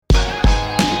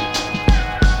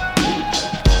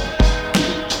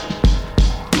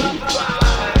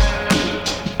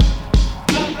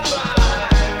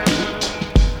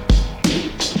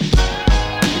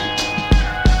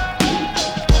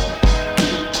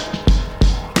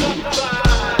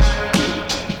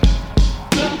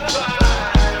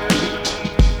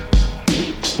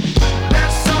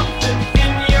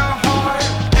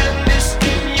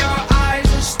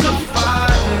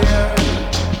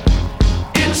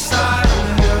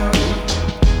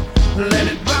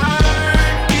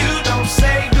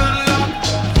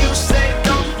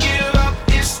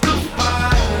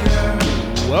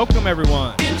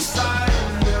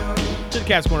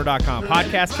CavsCorner.com.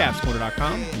 Podcast,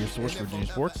 CavsCorner.com, your source for Virginia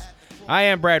sports. I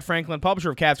am Brad Franklin,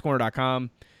 publisher of CavsCorner.com,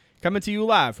 coming to you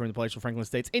live from the palatial Franklin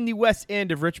Estates in the west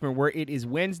end of Richmond, where it is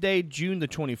Wednesday, June the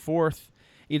 24th.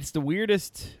 It's the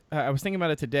weirdest. I was thinking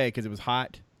about it today because it was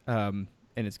hot, and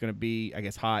it's going to be, I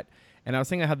guess, hot. And I was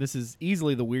thinking how this is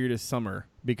easily the weirdest summer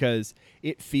because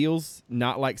it feels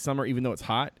not like summer, even though it's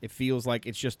hot. It feels like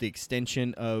it's just the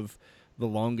extension of the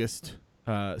longest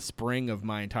spring of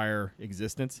my entire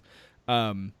existence.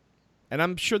 And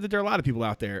I'm sure that there are a lot of people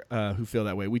out there who feel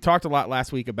that way. We talked a lot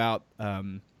last week about,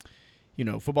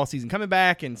 football season coming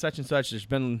back and such. There's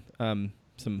been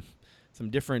some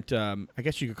different, I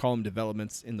guess you could call them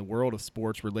developments in the world of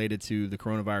sports related to the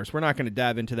coronavirus. We're not going to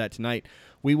dive into that tonight.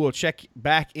 We will check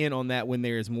back in on that when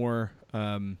there is more,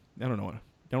 I don't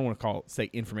want to say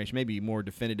information, maybe more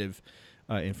definitive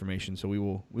information. So we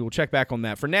will check back on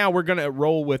that. For now, we're going to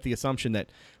roll with the assumption that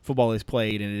football is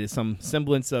played and it is some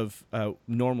semblance of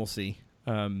normalcy.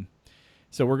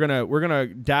 So we're gonna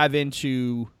dive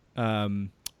into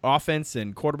offense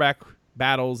and quarterback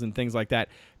battles and things like that.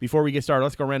 Before we get started,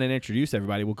 let's go around and introduce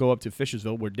everybody. We'll go up to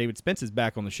Fishersville where David Spence is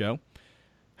back on the show.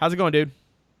 How's it going, dude?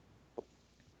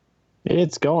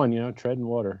 It's going, treading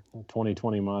water.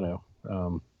 2020 motto.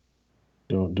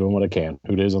 Doing what I can.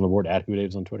 Who Dave's on the board at Who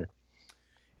Dave's on Twitter.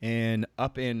 And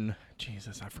up in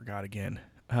I forgot again.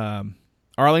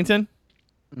 Arlington.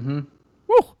 Mm-hmm.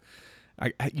 Woo!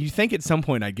 You think at some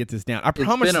point I'd get this down? I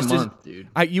promise. It's been a month, dude.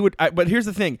 But here's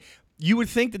the thing. You would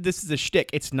think that this is a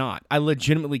shtick. It's not. I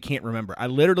legitimately can't remember. I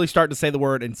literally start to say the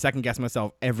word and second guess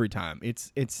myself every time.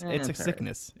 It's a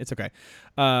sickness. Right. It's okay.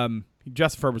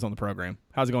 Justin Ferber's on the program.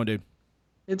 How's it going, dude?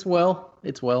 It's well.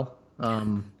 That's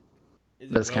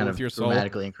kind of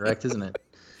grammatically incorrect, isn't it?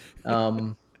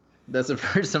 That's the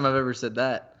first time I've ever said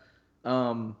that.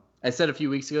 I said a few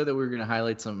weeks ago that we were going to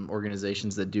highlight some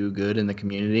organizations that do good in the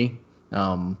community.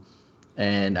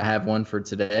 And I have one for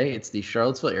today. It's the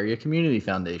Charlottesville Area Community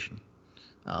Foundation.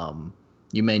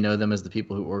 You may know them as the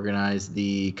people who organized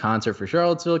the concert for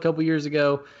Charlottesville a couple years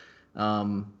ago.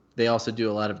 They also do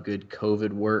a lot of good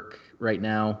COVID work right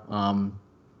now. I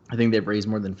think they've raised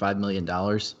more than $5 million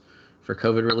for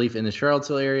COVID relief in the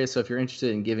Charlottesville area. So if you're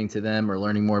interested in giving to them or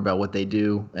learning more about what they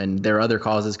do and their other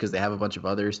causes, because they have a bunch of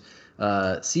others,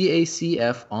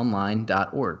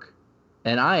 cacfonline.org.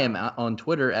 And I am on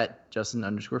Twitter at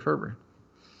Justin_Ferber.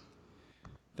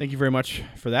 Thank you very much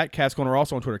for that. Cavs Corner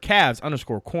also on Twitter.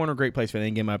 Cavs_Corner. Great place for the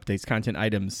in-game updates, content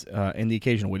items, and the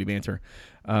occasional witty banter.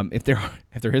 If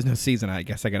there is no season, I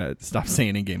guess I gotta stop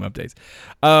saying in-game updates.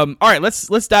 All right,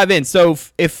 let's dive in. So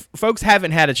if folks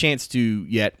haven't had a chance to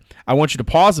yet, I want you to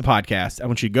pause the podcast. I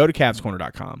want you to go to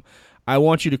CavsCorner.com. I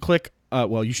want you to click.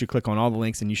 You should click on all the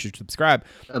links and you should subscribe.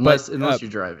 Unless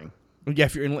you're driving. Yeah,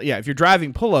 if you're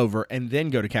driving, pull over and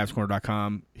then go to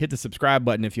CavsCorner.com. Hit the subscribe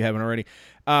button if you haven't already.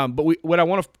 But what I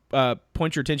want to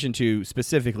point your attention to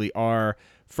specifically are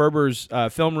Ferber's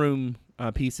film room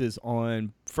pieces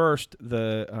on first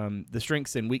the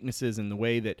strengths and weaknesses and the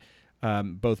way that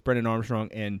both Brennan Armstrong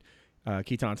and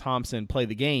Keaton Thompson play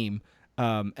the game,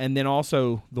 and then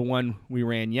also the one we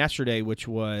ran yesterday, which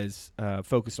was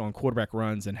focused on quarterback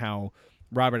runs and how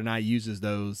Robert and I uses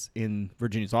those in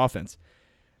Virginia's offense.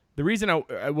 The reason I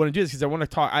want to do this is because I want to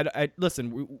talk.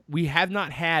 Listen, we have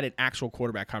not had an actual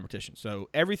quarterback competition, so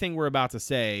everything we're about to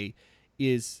say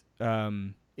is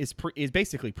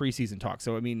basically preseason talk.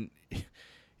 So I mean,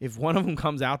 if one of them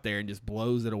comes out there and just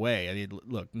blows it away, I mean,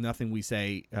 look, nothing we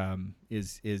say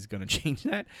is going to change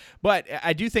that. But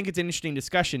I do think it's an interesting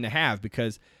discussion to have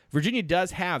because Virginia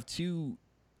does have two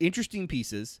interesting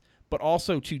pieces, but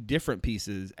also two different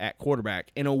pieces at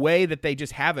quarterback in a way that they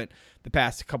just haven't the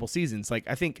past couple seasons. Like,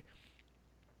 I think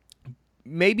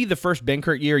maybe the first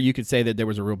Benkert year, you could say that there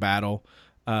was a real battle.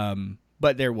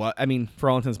 But there was, I mean, for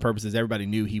all intents and purposes, everybody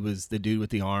knew he was the dude with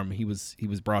the arm. He was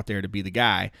brought there to be the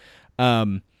guy.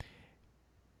 The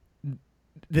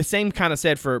same kind of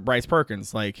said for Bryce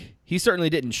Perkins. Like, he certainly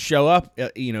didn't show up,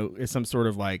 as some sort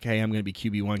of like, hey, I'm going to be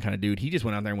QB1 kind of dude. He just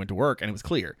went out there and went to work, and it was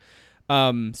clear.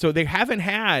 So they haven't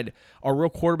had a real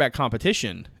quarterback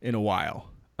competition in a while.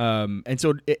 And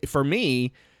so for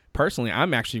me, personally,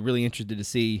 I'm actually really interested to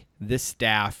see this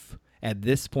staff at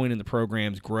this point in the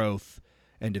program's growth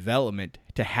and development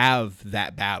to have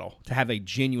that battle, to have a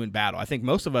genuine battle. I think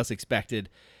most of us expected,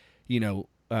 the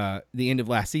end of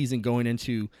last season going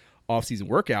into off-season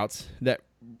workouts that,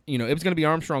 it was going to be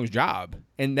Armstrong's job,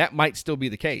 and that might still be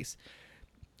the case.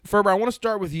 Ferber, I want to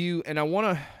start with you, and I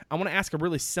want to ask a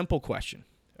really simple question.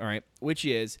 All right, which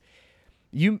is,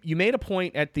 you made a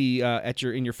point at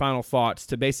in your final thoughts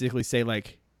to basically say,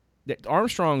 like, that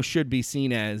Armstrong should be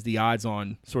seen as the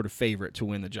odds-on sort of favorite to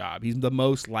win the job. He's the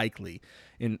most likely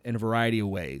in a variety of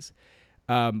ways.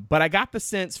 But I got the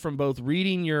sense from both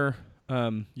reading your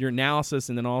analysis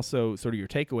and then also sort of your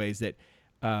takeaways that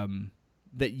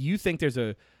that you think there's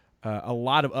a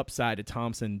lot of upside to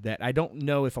Thompson that I don't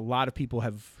know if a lot of people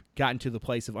have gotten to the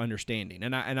place of understanding.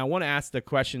 And I want to ask the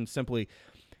question simply: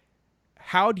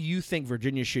 how do you think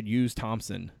Virginia should use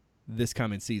Thompson this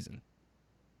coming season?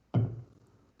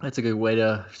 That's a good way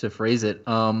to phrase it.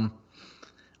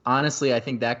 Honestly, I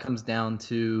think that comes down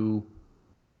to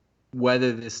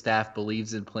whether the staff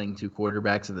believes in playing two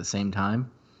quarterbacks at the same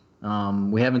time.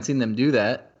 We haven't seen them do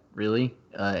that, really,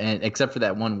 and except for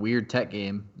that one weird Tech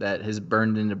game that has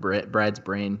burned into Brad's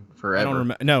brain forever. I don't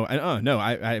remember. No.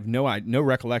 I have no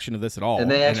recollection of this at all,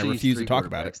 and they actually I refuse to talk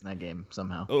about it in that game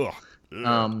somehow.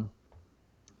 Ugh.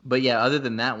 But yeah, other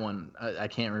than that one, I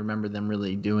can't remember them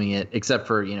really doing it, except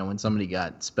for when somebody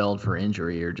got spelled for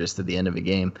injury or just at the end of a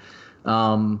game,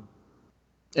 and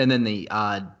then the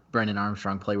odd Brennan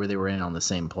Armstrong play where they were in on the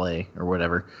same play or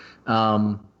whatever.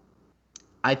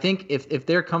 I think if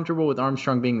they're comfortable with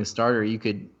Armstrong being the starter, you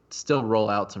could still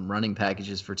roll out some running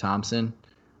packages for Thompson,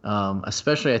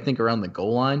 especially I think around the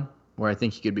goal line where I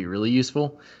think he could be really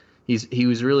useful. He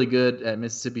was really good at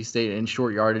Mississippi State in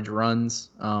short yardage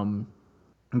runs.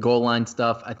 Goal line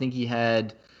stuff. I think he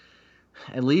had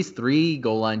at least 3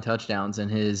 goal line touchdowns in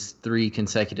his 3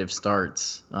 consecutive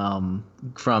starts from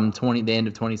the end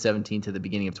of 2017 to the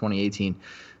beginning of 2018.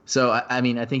 So, I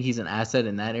mean, I think he's an asset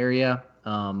in that area.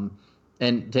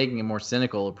 And taking a more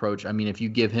cynical approach, I mean, if you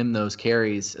give him those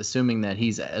carries, assuming that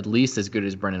he's at least as good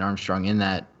as Brennan Armstrong in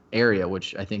that area,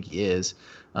 which I think he is,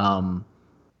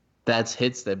 that's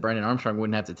hits that Brennan Armstrong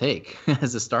wouldn't have to take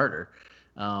as a starter.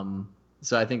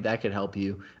 So I think that could help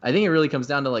you. I think it really comes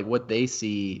down to like what they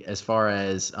see as far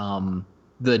as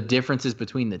the differences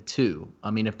between the two.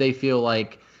 I mean, if they feel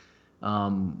like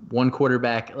one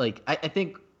quarterback, like I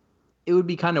think it would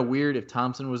be kind of weird if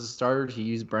Thompson was a starter to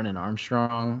use Brennan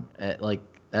Armstrong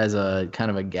as a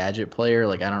kind of a gadget player.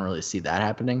 Like I don't really see that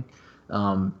happening.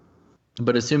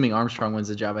 But assuming Armstrong wins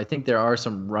the job, I think there are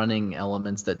some running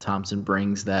elements that Thompson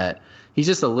brings that he's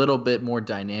just a little bit more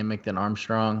dynamic than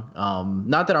Armstrong.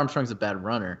 Not that Armstrong's a bad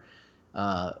runner,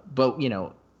 but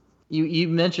you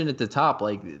mentioned at the top,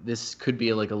 like this could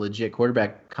be like a legit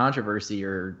quarterback controversy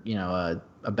or,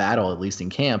 a battle, at least in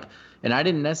camp. And I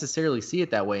didn't necessarily see it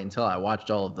that way until I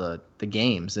watched all of the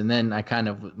games. And then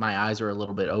my eyes were a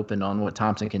little bit open on what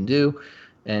Thompson can do.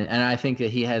 And I think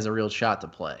that he has a real shot to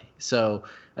play. So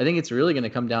I think it's really going to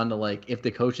come down to like if the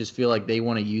coaches feel like they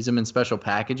want to use him in special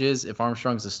packages, if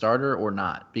Armstrong's a starter or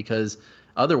not, because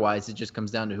otherwise it just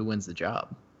comes down to who wins the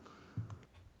job.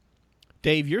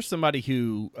 Dave, you're somebody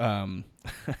who I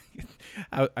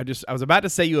was about to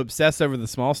say you obsess over the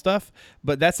small stuff,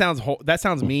 but that sounds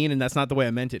mean, and that's not the way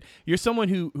I meant it. You're someone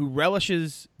who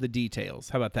relishes the details.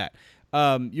 How about that?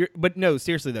 But no,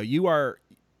 seriously though,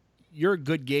 you're a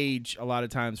good gauge a lot of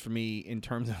times for me in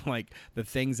terms of like the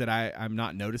things that I'm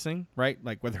not noticing, right?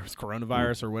 Like whether it's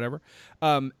coronavirus or whatever.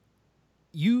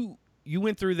 You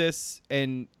went through this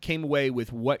and came away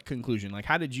with what conclusion? Like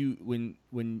how did you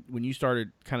when you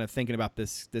started kind of thinking about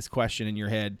this question in your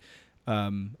head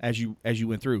as you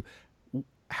went through?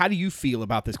 How do you feel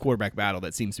about this quarterback battle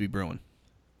that seems to be brewing?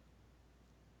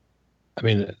 I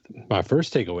mean, my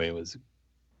first takeaway was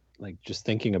like just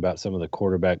thinking about some of the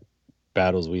quarterback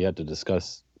battles we had to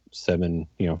discuss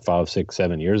 5, 6,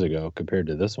 7 years ago compared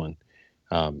to this one.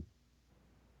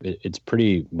 It's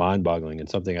pretty mind-boggling and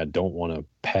something I don't want to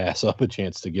pass up a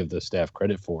chance to give the staff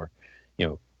credit for,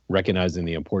 recognizing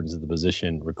the importance of the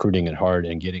position, recruiting it hard,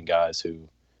 and getting guys who,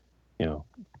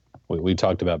 we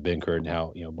talked about Ben Curd and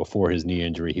how, before his knee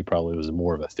injury, he probably was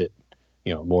more of a fit,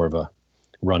 more of a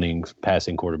running,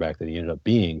 passing quarterback than he ended up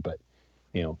being. But,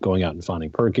 going out and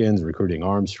finding Perkins, recruiting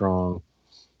Armstrong,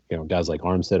 guys like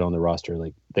Armstead on the roster,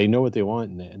 like they know what they want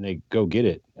and they go get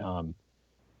it. And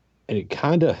it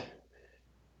kind of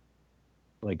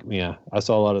I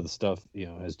saw a lot of the stuff,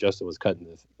 as Justin was cutting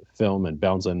the film and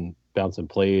bouncing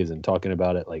plays and talking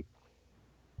about it. Like,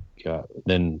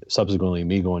 then subsequently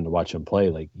me going to watch him play,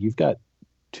 like you've got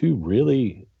 2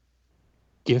 really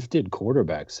gifted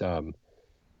quarterbacks.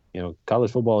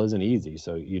 College football isn't easy,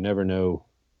 so you never know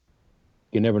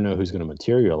who's going to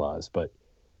materialize, but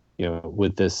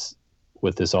with this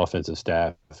offensive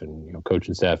staff and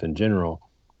coaching staff in general,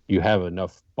 you have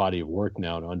enough body of work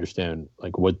now to understand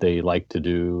like what they like to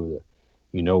do,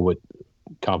 what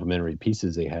complementary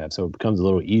pieces they have. So it becomes a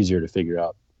little easier to figure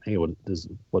out, hey, what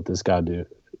this guy do?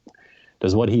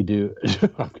 Does what he do?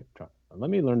 Let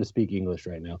me learn to speak English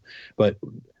right now. But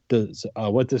does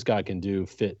what this guy can do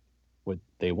fit what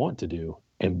they want to do?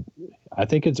 And I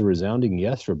think it's a resounding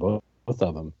yes for both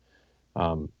of them.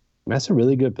 That's a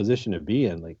really good position to be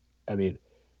in. Like, I mean,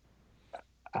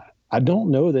 I don't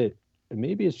know that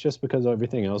maybe it's just because of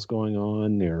everything else going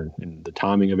on there and the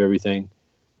timing of everything,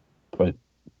 but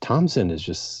Thompson is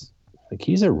just like,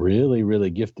 he's a really, really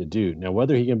gifted dude. Now,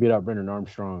 whether he can beat out Brennan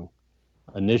Armstrong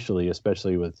initially,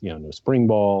 especially with, no spring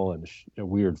ball and a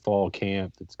weird fall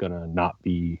camp, that's going to not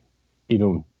be,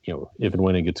 even, if and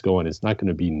when it gets going, it's not going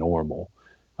to be normal.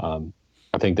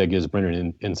 I think that gives Brennan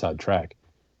an inside track,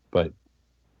 but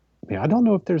I don't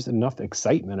know if there's enough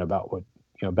excitement about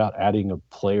about adding a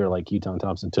player like Keaton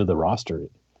Thompson to the roster.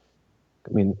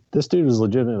 I mean, this dude is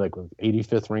legitimately like an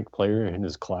 85th ranked player in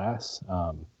his class.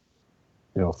 A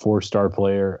 4-star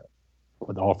player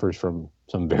with offers from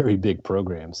some very big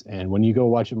programs. And when you go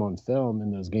watch him on film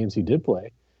in those games he did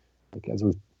play, like as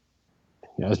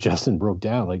Justin broke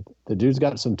down, like the dude's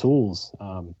got some tools.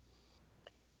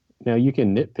 Now you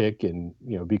can nitpick and,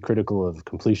 be critical of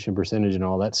completion percentage and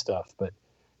all that stuff, but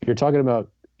you're talking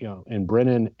about, and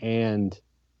Brennan and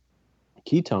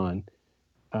Keaton,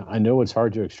 I know it's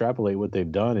hard to extrapolate what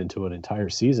they've done into an entire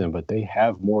season, but they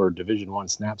have more Division I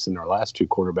snaps than our last two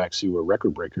quarterbacks who were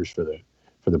record breakers for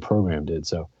the program did.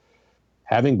 So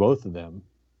having both of them,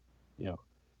 no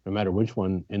matter which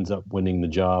one ends up winning the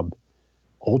job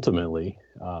ultimately,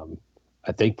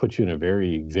 I think puts you in a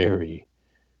very, very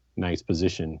nice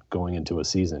position going into a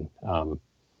season. I'm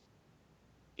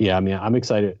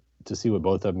excited to see what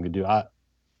both of them can do.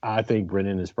 I think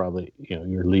Brennan is probably,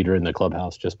 your leader in the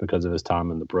clubhouse just because of his time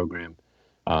in the program.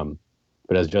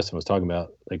 But as Justin was talking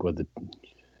about, like with the,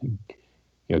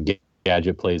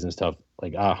 gadget plays and stuff,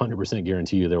 like I 100%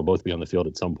 guarantee you they'll both be on the field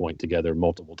at some point together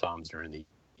multiple times during the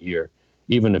year,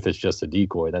 even if it's just a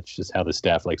decoy. That's just how the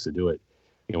staff likes to do it.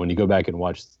 When you go back and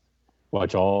watch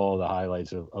all the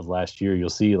highlights of last year, you'll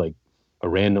see like a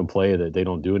random play that they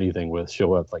don't do anything with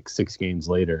show up like 6 games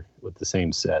later with the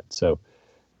same set. So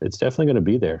it's definitely going to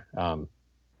be there. I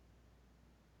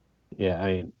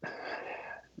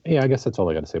guess that's all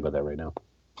I got to say about that right now.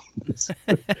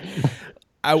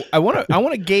 I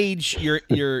want to gauge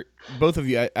your both of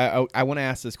you. I want to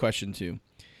ask this question too.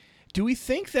 Do we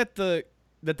think that the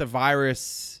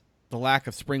virus, the lack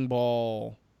of spring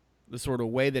ball, the sort of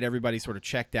way that everybody sort of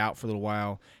checked out for a little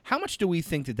while, how much do we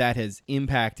think that has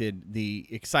impacted the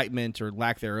excitement or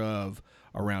lack thereof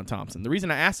around Thompson? The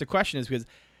reason I ask the question is because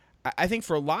I think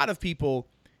for a lot of people,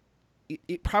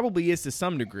 it probably is to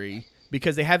some degree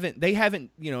because they haven't,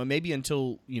 maybe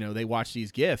until, they watch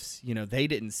these GIFs, they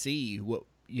didn't see what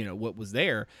was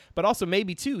there, but also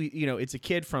maybe too, it's a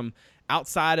kid from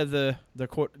outside of the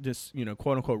quote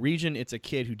unquote region. It's a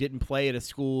kid who didn't play at a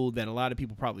school that a lot of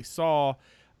people probably saw.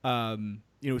 So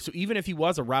even if he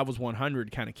was a Rivals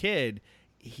 100 kind of kid,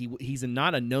 he's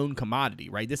not a known commodity,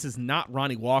 right? This is not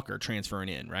Ronnie Walker transferring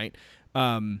in, right?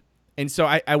 And so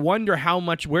I wonder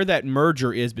where that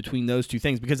merger is between those two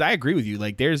things, because I agree with you.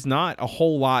 Like, there's not a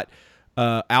whole lot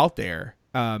out there.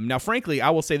 Now, frankly, I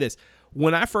will say this.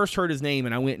 When I first heard his name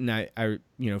and I went and I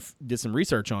did some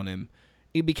research on him,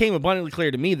 it became abundantly clear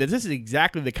to me that this is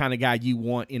exactly the kind of guy you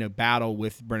want in a battle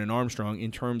with Brennan Armstrong in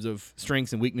terms of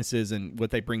strengths and weaknesses and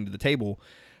what they bring to the table.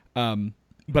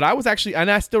 But I was actually,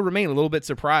 and I still remain a little bit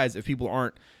surprised if people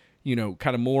aren't,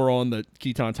 kind of more on the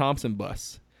Keaton Thompson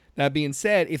bus. That being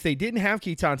said, if they didn't have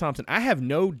Keaton Thompson, I have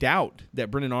no doubt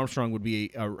that Brennan Armstrong would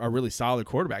be a really solid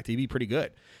quarterback. He'd be pretty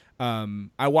good.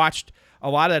 I watched a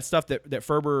lot of that stuff that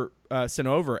Ferber sent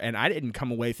over, and I didn't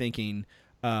come away thinking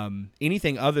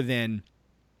anything other than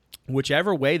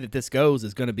whichever way that this goes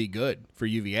is going to be good for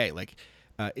UVA. Like,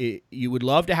 you would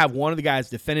love to have one of the guys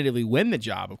definitively win the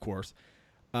job, of course,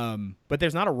 but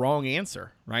there's not a wrong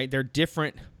answer, right? They're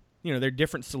different, they're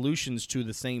different solutions to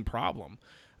the same problem.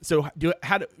 So,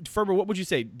 Ferber, what would you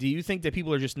say? Do you think that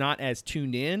people are just not as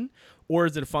tuned in, or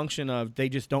is it a function of they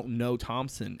just don't know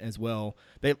Thompson as well?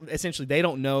 They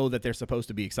don't know that they're supposed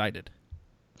to be excited.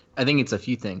 I think it's a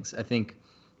few things. I think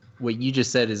what you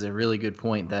just said is a really good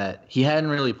point, that he hadn't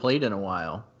really played in a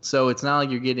while. So it's not like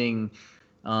you're getting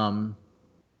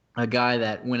a guy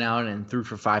that went out and threw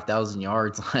for 5,000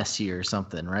 yards last year or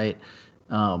something, right?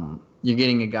 You're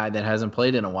getting a guy that hasn't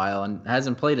played in a while and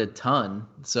hasn't played a ton.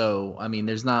 So, I mean,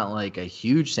 there's not like a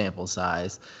huge sample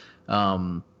size.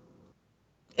 And,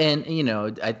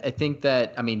 I think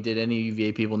that, did any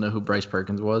UVA people know who Bryce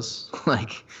Perkins was?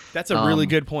 That's a really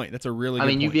good point.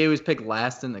 UVA was picked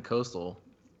last in the Coastal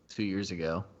 2 years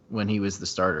ago when he was the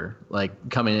starter,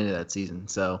 coming into that season.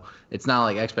 So it's not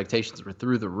like expectations were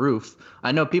through the roof.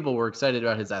 I know people were excited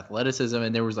about his athleticism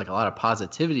and there was a lot of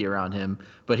positivity around him,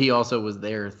 but he also was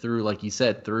there through, like you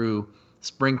said, through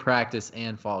spring practice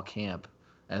and fall camp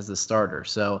as the starter.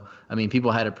 So, I mean,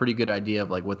 people had a pretty good idea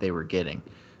of like what they were getting.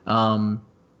 And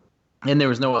there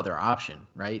was no other option,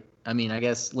 right? I mean, I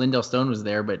guess Lindell Stone was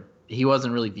there, but he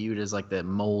wasn't really viewed as like the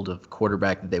mold of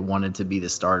quarterback that they wanted to be the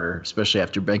starter, especially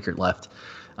after Benkert left.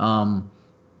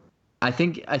 I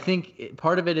think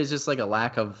part of it is just like a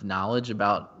lack of knowledge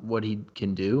about what he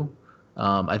can do.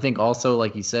 I think also,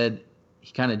 like you said,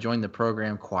 he kind of joined the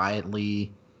program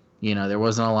quietly. You know, there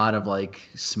wasn't a lot of like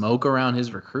smoke around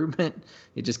his recruitment.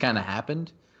 It just kind of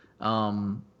happened,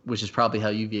 which is probably how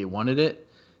UVA wanted it.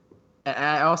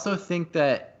 I also think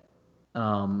that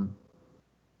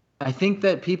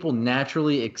people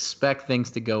naturally expect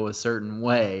things to go a certain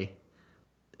way,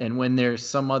 and when there's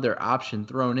some other option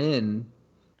thrown in,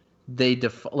 they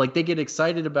get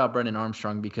excited about Brennan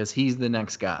Armstrong because he's the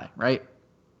next guy, right?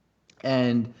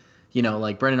 And you know,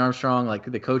 like Brennan Armstrong, like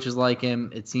the coaches like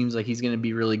him. It seems like he's going to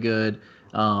be really good.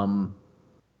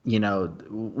 You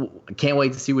know, can't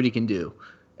wait to see what he can do.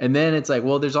 And then it's like,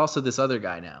 well, there's also this other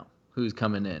guy now who's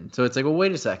coming in. So it's like, well,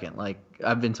 wait a second. Like,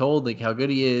 I've been told like how good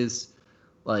he is.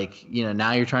 Like, you know,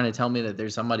 now you're trying to tell me that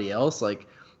there's somebody else. Like,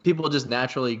 people just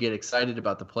naturally get excited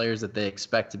about the players that they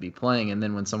expect to be playing. And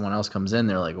then when someone else comes in,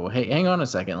 they're like, well, hey, hang on a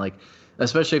second. Like,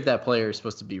 especially if that player is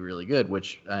supposed to be really good,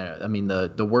 which I mean,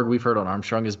 the word we've heard on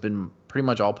Armstrong has been pretty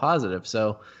much all positive.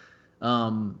 So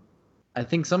I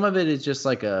think some of it is just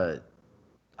like I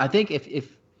think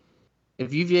if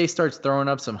UVA starts throwing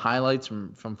up some highlights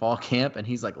from fall camp and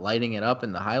he's like lighting it up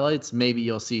in the highlights, maybe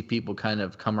you'll see people kind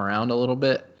of come around a little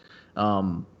bit.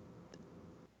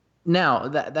 Now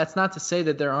that's not to say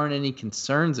that there aren't any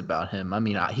concerns about him. I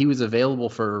mean, he was available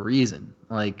for a reason,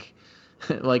 like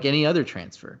any other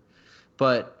transfer.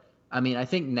 But I mean, I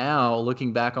think now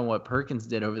looking back on what Perkins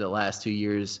did over the last 2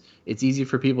 years, it's easy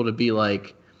for people to be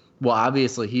like, well,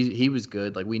 obviously he was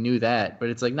good. Like, we knew that, but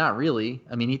it's like, not really.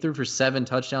 I mean, he threw for 7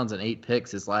 touchdowns and 8 picks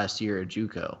his last year at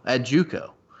JUCO.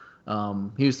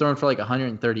 He was throwing for like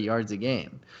 130 yards a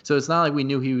game. So it's not like we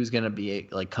knew he was going to be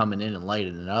like coming in and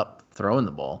lighting it up, throwing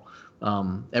the ball.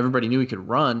 Everybody knew he could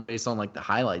run based on like the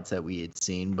highlights that we had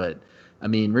seen. But I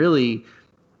mean, really,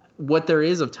 what there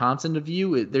is of Thompson to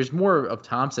view, there's more of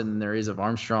Thompson than there is of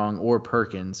Armstrong or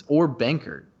Perkins or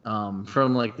Benkert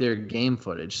from like their game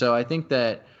footage. So I think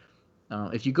that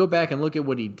if you go back and look at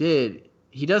what he did,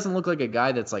 he doesn't look like a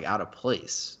guy that's like out of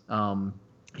place.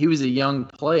 He was a young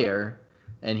player,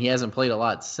 and he hasn't played a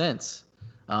lot since.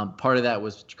 Part of that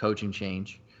was coaching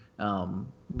change.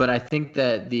 But I think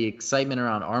that the excitement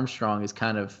around Armstrong is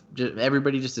kind of just,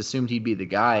 everybody just assumed he'd be the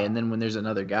guy. And then when there's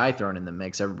another guy thrown in the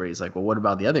mix, everybody's like, well, what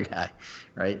about the other guy?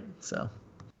 Right. So.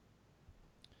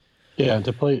 Yeah.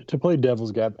 To play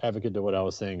devil's advocate to what I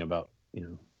was saying about, you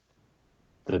know,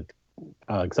 the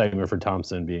excitement for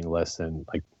Thompson being less than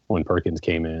like when Perkins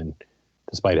came in,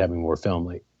 despite having more film,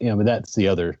 like, you know, but that's the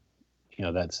other, you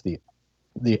know, that's the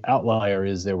outlier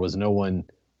is there was no one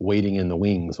waiting in the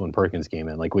wings when Perkins came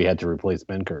in. Like, we had to replace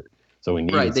Benkert, so we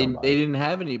needed somebody. They didn't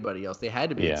have anybody else. They had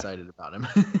to be excited about him.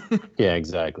 Yeah,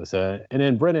 exactly. So, and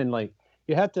then Brennan, like,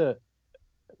 you have to.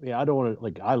 Yeah, I don't want to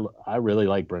like. I really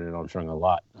like Brennan Armstrong a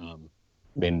lot. I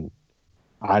mean,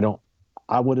 I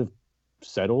would have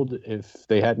settled if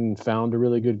they hadn't found a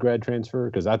really good grad transfer,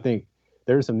 because I think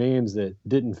there are some names that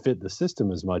didn't fit the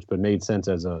system as much, but made sense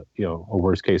as a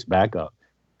worst case backup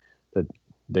that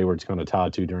they were kind of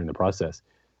tied to during the process.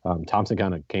 Thompson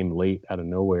kind of came late out of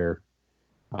nowhere,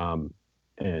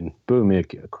 and boom,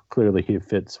 clearly he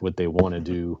fits what they want to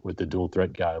do with the dual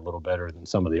threat guy a little better than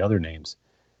some of the other names.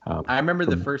 I remember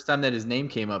the first time that his name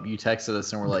came up, you texted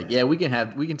us and we're like, yeah, we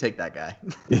can take that guy.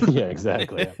 Yeah,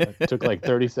 exactly. It took like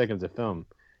 30 seconds of film.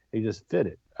 He just fit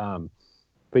it. But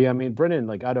yeah, I mean, Brennan,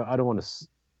 like, I don't want to,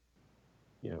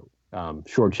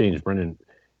 shortchange Brennan,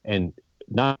 and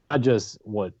not just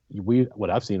what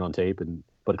I've seen on tape,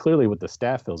 but clearly what the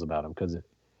staff feels about him, because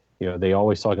they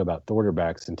always talk about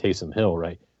quarterbacks and Taysom Hill,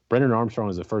 right? Brennan Armstrong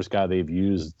is the first guy they've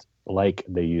used like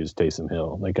they used Taysom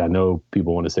Hill. Like, I know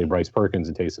people want to say Bryce Perkins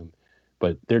and Taysom,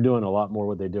 but they're doing a lot more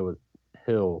what they did with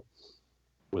Hill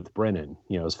with Brennan,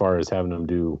 as far as having him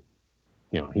do,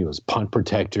 he was punt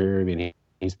protector. I mean,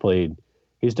 he's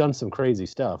done some crazy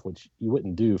stuff, which you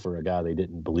wouldn't do for a guy they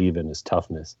didn't believe in his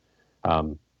toughness.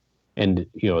 And,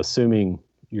 assuming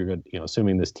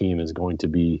this team is going to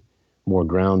be more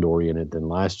ground oriented than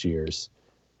last year's,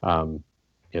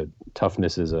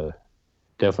 toughness is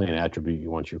definitely an attribute you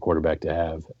want your quarterback to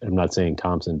have. I'm not saying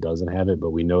Thompson doesn't have it,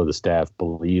 but we know the staff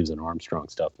believes in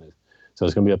Armstrong's toughness. So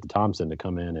it's going to be up to Thompson to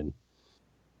come in and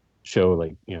show,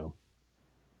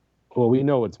 well, we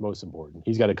know what's most important.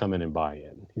 He's got to come in and buy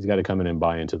in. He's got to come in and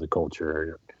buy into the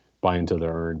culture, buy into the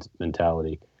earned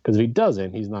mentality. Because if he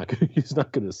doesn't, he's not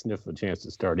going to sniff a chance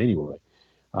to start anyway.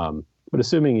 But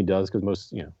assuming he does, because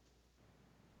most,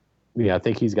 I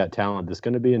think he's got talent that's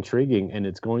going to be intriguing, and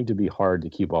it's going to be hard to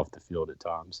keep off the field at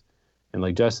times. And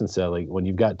like Justin said, like when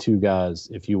you've got two guys,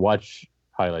 if you watch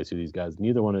highlights of these guys,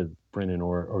 neither one of Brennan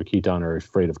or Keaton are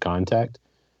afraid of contact.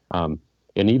 And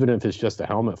even if it's just a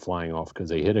helmet flying off because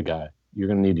they hit a guy, you're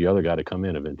going to need the other guy to come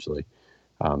in eventually.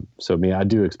 I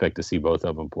do expect to see both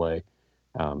of them play.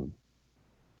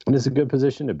 And it's a good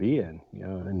position to be in,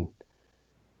 and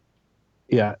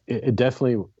yeah, it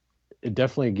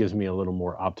definitely gives me a little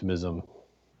more optimism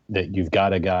that you've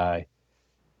got a guy.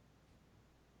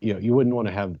 You wouldn't want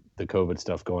to have the COVID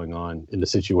stuff going on in the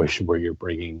situation where you're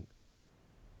bringing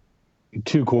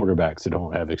two quarterbacks that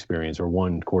don't have experience or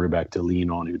one quarterback to lean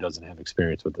on who doesn't have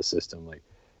experience with the system. Like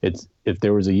if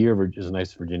there was a year of it's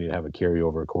nice for Virginia to have a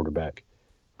carryover quarterback,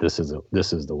 this is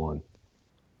the one.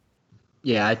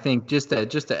 Yeah, I think just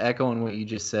to echo on what you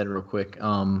just said real quick,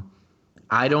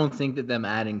 I don't think that them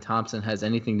adding Thompson has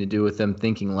anything to do with them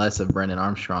thinking less of Brennan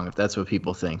Armstrong, if that's what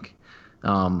people think.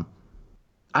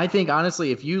 I think,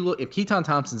 honestly, if Keaton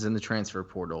Thompson's in the transfer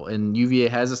portal and UVA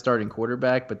has a starting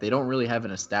quarterback, but they don't really have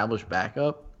an established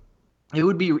backup, it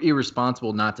would be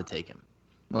irresponsible not to take him.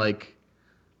 Like,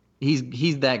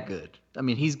 he's that good. I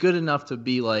mean, he's good enough to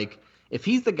be like, if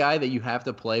he's the guy that you have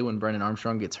to play when Brennan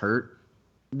Armstrong gets hurt,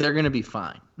 they're going to be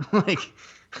fine. Like,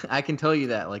 I can tell you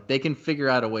that. Like, they can figure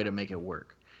out a way to make it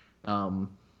work.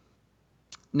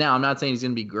 Now, I'm not saying he's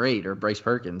going to be great or Bryce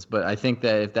Perkins, but I think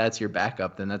that if that's your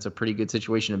backup, then that's a pretty good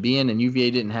situation to be in. And UVA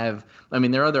didn't have – I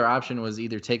mean, their other option was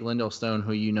either take Lindell Stone,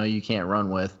 who you can't run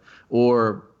with,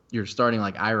 or you're starting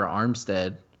like Ira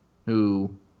Armstead,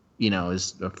 who,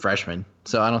 is a freshman.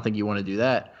 So I don't think you want to do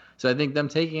that. So I think them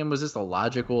taking him was just a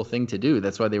logical thing to do.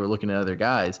 That's why they were looking at other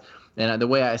guys. And the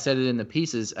way I said it in the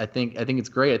pieces, I think it's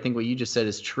great. I think what you just said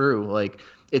is true. Like,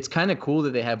 it's kind of cool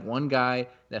that they have one guy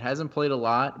that hasn't played a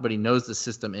lot, but he knows the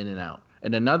system in and out,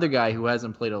 and another guy who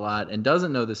hasn't played a lot and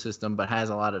doesn't know the system but has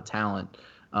a lot of talent.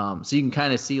 So you can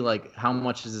kind of see like how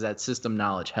much does that system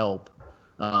knowledge help,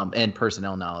 and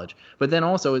personnel knowledge. But then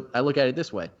also I look at it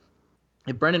this way: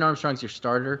 if Brennan Armstrong's your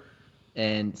starter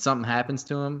and something happens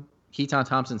to him, Keaton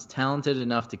Thompson's talented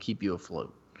enough to keep you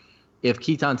afloat. If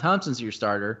Keaton Thompson's your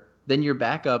starter, then your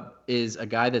backup is a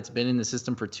guy that's been in the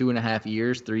system for 2.5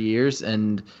 years, 3 years,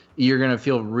 and you're going to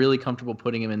feel really comfortable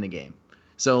putting him in the game.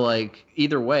 So, like,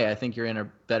 either way, I think you're in a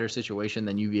better situation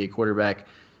than UVA quarterback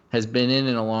has been in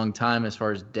a long time as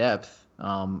far as depth.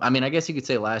 I mean, I guess you could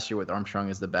say last year with Armstrong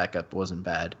as the backup wasn't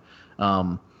bad.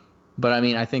 But, I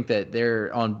mean, I think that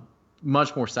they're on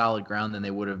much more solid ground than they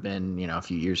would have been, a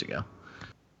few years ago.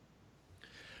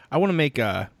 I want to make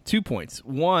 2 points.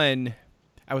 One,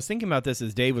 I was thinking about this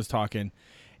as Dave was talking.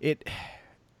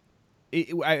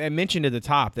 I mentioned at the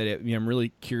top that I'm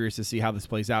really curious to see how this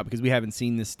plays out because we haven't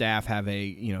seen this staff have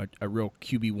a real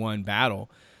QB1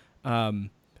 battle.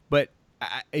 But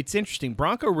it's interesting.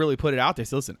 Bronco really put it out there.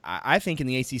 So listen, I think in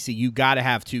the ACC you got to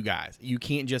have two guys. You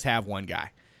can't just have one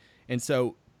guy. And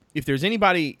so if there's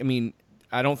anybody, I mean,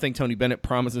 I don't think Tony Bennett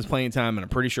promises playing time, and I'm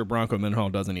pretty sure Bronco Mendenhall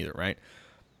doesn't either, right?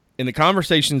 In the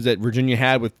conversations that Virginia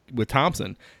had with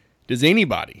Thompson, does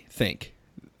anybody think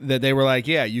that they were like,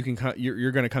 yeah, you're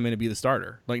going to come in and be the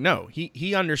starter? Like, no,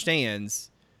 he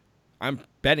understands. I'm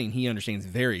betting he understands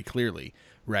very clearly,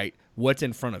 right, what's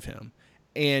in front of him.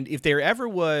 And if there ever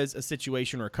was a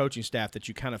situation or a coaching staff that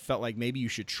you kind of felt like maybe you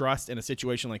should trust in a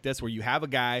situation like this, where you have a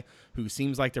guy who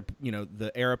seems like they're,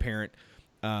 the heir apparent,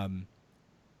 and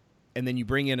then you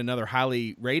bring in another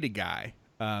highly rated guy,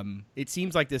 it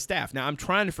seems like this staff. Now, I'm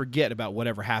trying to forget about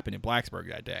whatever happened in Blacksburg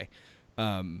that day.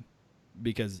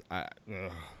 Because I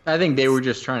think they were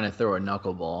just trying to throw a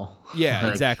knuckleball. Yeah,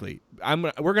 exactly.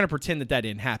 We're going to pretend that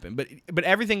didn't happen. But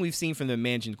everything we've seen from the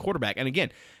managing quarterback, and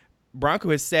again, Bronco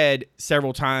has said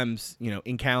several times,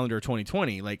 in calendar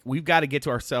 2020, like, we've got to get to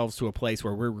ourselves to a place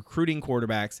where we're recruiting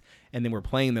quarterbacks and then we're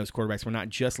playing those quarterbacks. We're not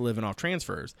just living off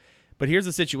transfers. But here's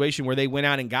a situation where they went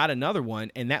out and got another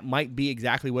one, and that might be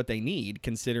exactly what they need,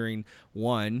 considering,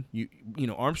 one,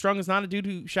 Armstrong is not a dude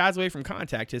who shies away from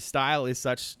contact. His style is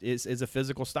a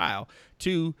physical style.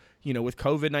 Two, with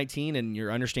COVID-19 and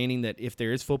you're understanding that if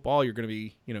there is football, you're going to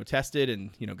be, tested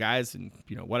and, guys and,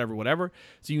 whatever.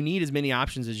 So you need as many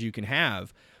options as you can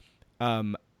have.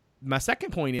 My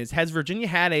second point is, has Virginia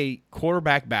had a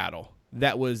quarterback battle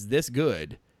that was this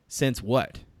good since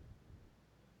what?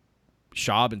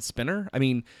 Schaub and Spinner? I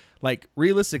mean, like,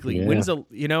 realistically, when's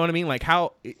you know what I mean? Like,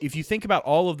 how, if you think about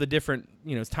all of the different,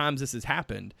 times this has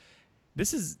happened,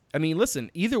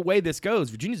 listen, either way this goes,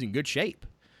 Virginia's in good shape.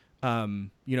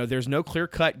 There's no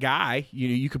clear-cut guy.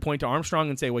 You could point to Armstrong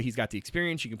and say, well, he's got the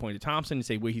experience. You can point to Thompson and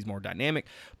say, well, he's more dynamic.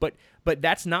 But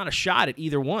that's not a shot at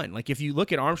either one. Like, if you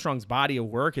look at Armstrong's body of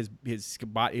work, his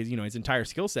entire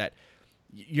skill set,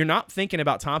 you're not thinking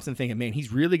about Thompson thinking, man,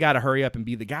 he's really got to hurry up and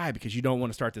be the guy because you don't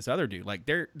want to start this other dude. Like,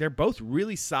 they're both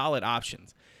really solid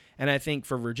options. And I think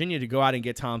for Virginia to go out and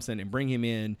get Thompson and bring him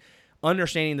in,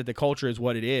 understanding that the culture is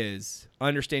what it is,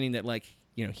 understanding that, like,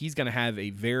 he's going to have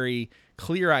a very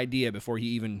clear idea before he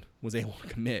even was able to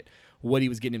commit what he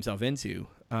was getting himself into.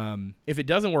 If it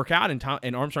doesn't work out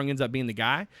and Armstrong ends up being the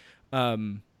guy,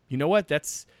 you know what?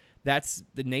 That's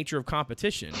the nature of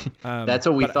competition. That's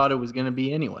what we thought it was going to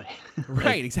be anyway.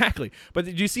 Right, exactly. But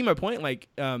did you see my point? Like,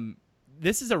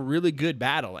 this is a really good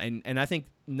battle, and I think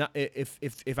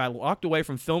if I walked away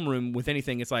from film room with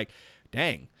anything, it's like,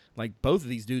 dang, like both of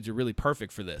these dudes are really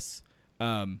perfect for this.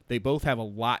 They both have a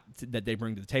lot that they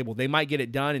bring to the table. They might get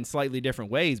it done in slightly different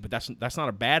ways, but that's not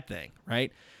a bad thing,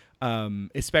 right?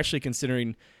 Especially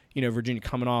considering, Virginia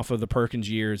coming off of the Perkins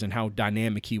years and how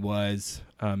dynamic he was.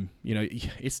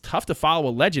 It's tough to follow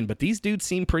a legend, but these dudes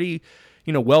seem pretty,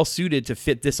 well suited to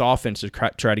fit this offense to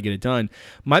try to get it done.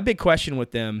 My big question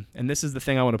with them, and this is the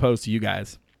thing I want to pose to you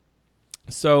guys.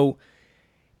 So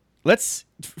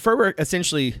Ferber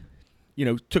essentially,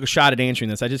 took a shot at answering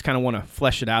this. I just kind of want to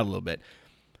flesh it out a little bit.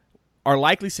 Our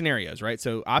likely scenarios, right?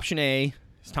 So option A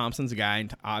is Thompson's a guy,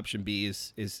 and option B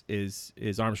is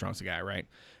Armstrong's a guy, right?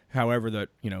 However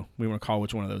we want to call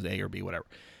which one of those A or B, whatever.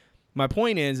 My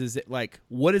point is that, like,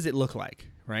 what does it look like,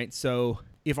 right? So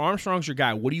if Armstrong's your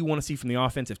guy, what do you want to see from the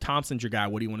offense? If Thompson's your guy,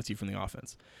 what do you want to see from the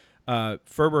offense?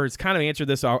 Ferber has kind of answered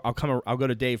this. I'll go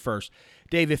to Dave first.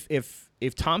 Dave,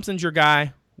 if Thompson's your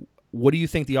guy, what do you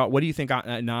think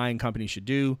Nye and company should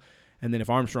do? And then if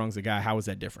Armstrong's the guy, how is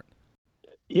that different?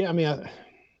 Yeah, I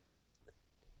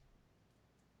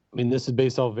mean, this is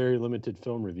based off very limited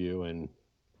film review and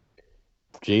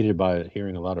jaded by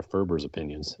hearing a lot of Ferber's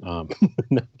opinions. No,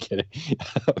 I'm kidding.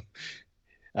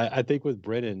 I think with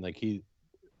Brennan,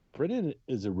 Brennan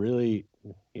is a really,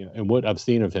 and what I've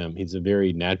seen of him, he's a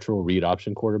very natural read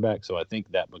option quarterback. So I think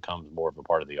that becomes more of a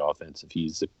part of the offense if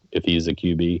he's a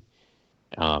QB.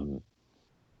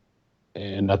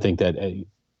 And I think that,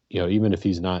 even if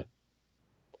he's not,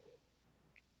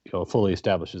 fully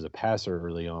established as a passer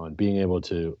early on, being able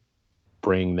to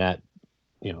bring that,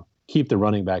 keep the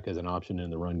running back as an option in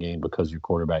the run game because your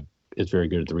quarterback is very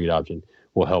good at the read option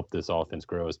will help this offense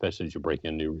grow, especially as you bring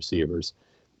in new receivers.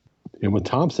 And with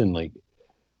Thompson,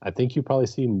 I think you'd probably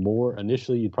see more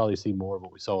of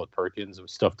what we saw with Perkins, with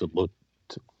stuff to look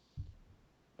to.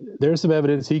 There's some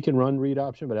evidence he can run read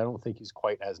option, but I don't think he's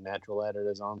quite as natural at it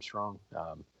as Armstrong.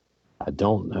 I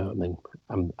don't know. I mean,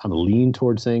 I'm lean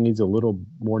towards saying he's a little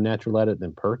more natural at it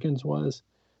than Perkins was,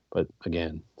 but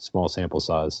again, small sample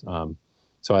size.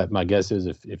 So my guess is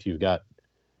if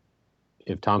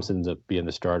Thompson ends up being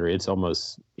the starter, it's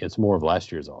more of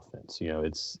last year's offense.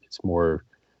 It's more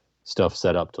stuff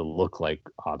set up to look like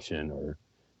option or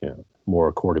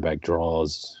more quarterback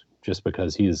draws, just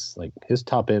because his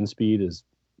top end speed is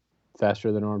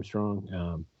faster than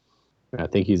Armstrong. And I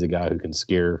think he's a guy who can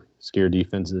scare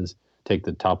defenses, take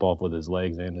the top off with his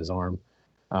legs and his arm.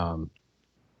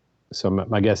 So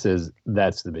my guess is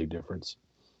that's the big difference.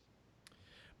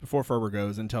 Before Ferber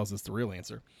goes and tells us the real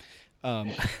answer,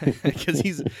 because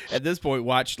he's at this point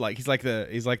he's like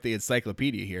the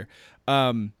encyclopedia here.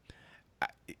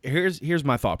 Here's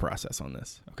my thought process on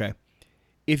this. Okay,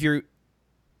 if you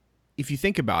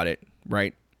think about it,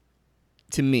 right,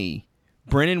 to me,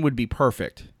 Brennan would be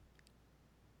perfect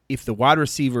if the wide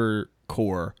receiver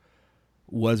core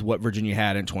was what Virginia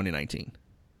had in 2019.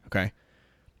 Okay.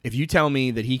 If you tell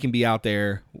me that he can be out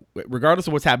there, regardless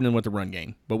of what's happening with the run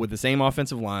game, but with the same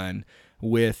offensive line,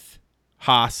 with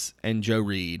Haas and Joe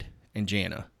Reed and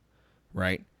Jana,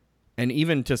 right? And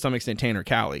even to some extent Tanner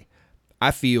Cowley,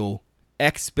 I feel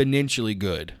exponentially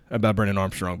good about Brennan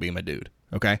Armstrong being my dude,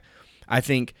 okay? I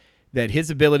think that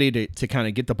his ability to kind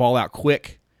of get the ball out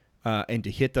quick and to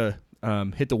hit the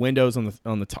windows on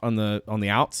the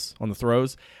outs, on the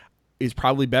throws, is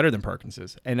probably better than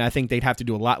Perkins's. And I think they'd have to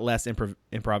do a lot less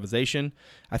improvisation.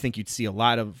 I think you'd see a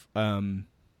lot of, a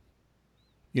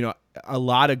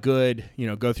lot of good,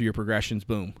 go through your progressions,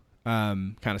 boom,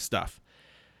 kind of stuff.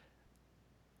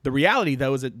 The reality,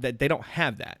 though, is that they don't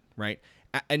have that, right?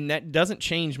 And that doesn't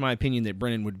change my opinion that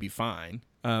Brennan would be fine.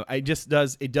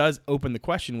 It does open the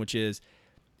question, which is,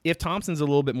 if Thompson's a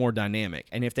little bit more dynamic,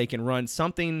 and if they can run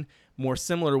something more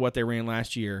similar to what they ran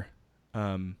last year,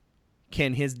 can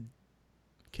his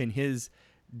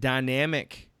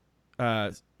dynamic,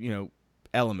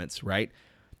 elements, right?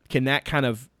 Can that kind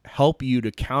of help you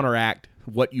to counteract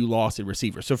what you lost at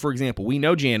receiver. So, for example, we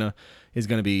know Jana is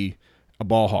going to be a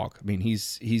ball hawk. I mean,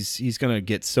 he's going to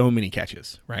get so many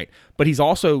catches, right? But he's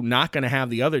also not going to have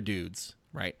the other dudes,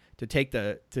 right, to take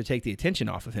the attention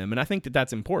off of him. And I think that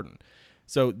that's important.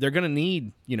 So they're going to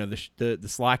need, the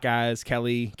slot guys,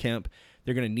 Kelly, Kemp.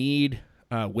 They're going to need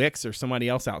Wicks or somebody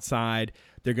else outside.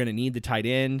 They're going to need the tight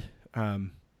end.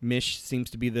 Mish seems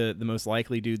to be the most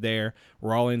likely dude there.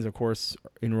 Rawlins, of course,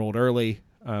 enrolled early.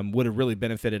 Would have really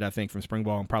benefited, I think, from spring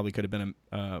ball and probably could have been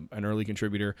an early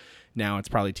contributor. Now it's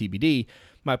probably TBD.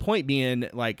 My point being,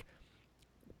 like,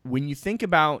 when you think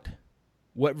about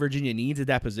what Virginia needs at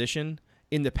that position,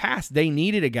 in the past, they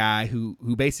needed a guy who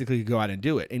basically could go out and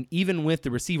do it. And even with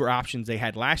the receiver options they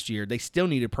had last year, they still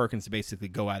needed Perkins to basically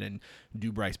go out and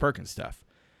do Bryce Perkins stuff.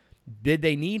 Did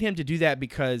they need him to do that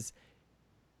because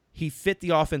he fit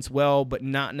the offense well, but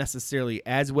not necessarily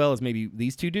as well as maybe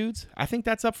these two dudes? I think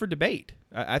that's up for debate.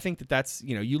 I think that's,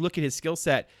 you look at his skill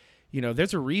set,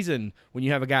 there's a reason when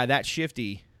you have a guy that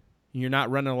shifty, you're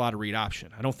not running a lot of read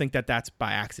option. I don't think that's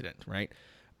by accident, right?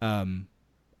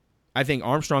 I think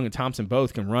Armstrong and Thompson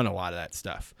both can run a lot of that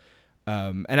stuff.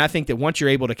 And I think that once you're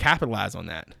able to capitalize on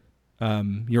that,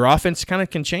 your offense kind of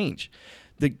can change.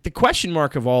 The question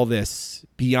mark of all this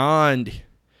beyond,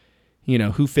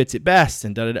 who fits it best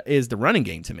and is the running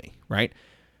game to me, right?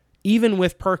 Even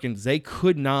with Perkins, they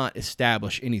could not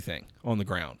establish anything on the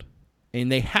ground.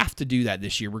 And they have to do that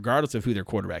this year, regardless of who their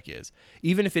quarterback is.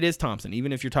 Even if it is Thompson,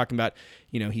 even if you're talking about,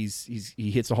 he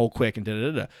hits the hole quick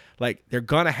and like, they're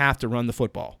going to have to run the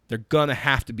football. They're going to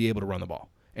have to be able to run the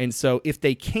ball. And so if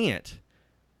they can't,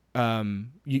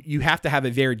 you have to have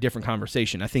a very different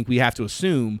conversation. I think we have to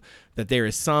assume that there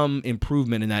is some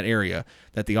improvement in that area,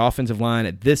 that the offensive line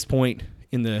at this point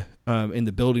in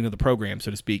the building of the program, so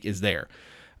to speak, is there.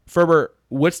 Ferber,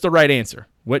 what's the right answer?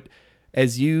 What,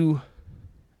 as you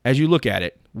look at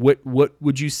it, what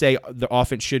would you say the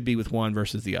offense should be with one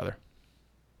versus the other?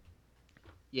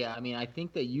 Yeah, I mean, I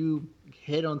think that you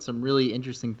hit on some really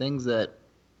interesting things that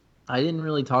I didn't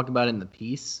really talk about in the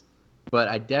piece, but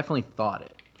I definitely thought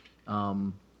it.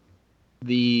 I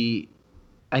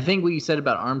think what you said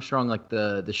about Armstrong, like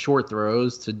the short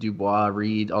throws to Dubois,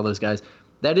 Reed, all those guys,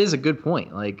 that is a good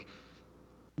point. Like,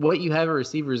 what you have a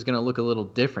receiver is going to look a little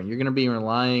different. You're going to be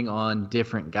relying on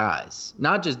different guys,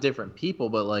 not just different people,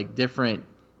 but like different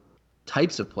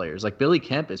types of players. Like Billy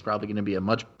Kemp is probably going to be a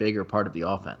much bigger part of the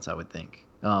offense, I would think.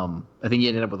 I think he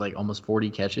ended up with like almost 40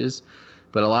 catches,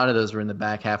 but a lot of those were in the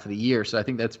back half of the year. So I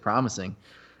think that's promising.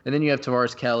 And then you have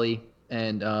Tavares Kelly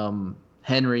and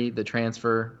Henry, the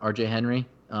transfer, RJ Henry.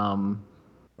 I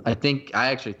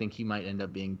actually think he might end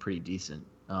up being pretty decent.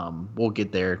 We'll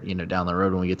get there, down the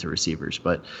road when we get to receivers,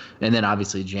 and then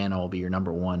obviously Jana will be your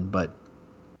number one. But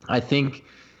I think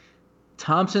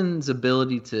Thompson's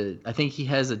ability I think he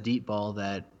has a deep ball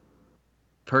that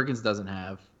Perkins doesn't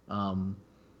have.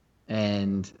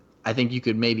 And I think you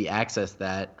could maybe access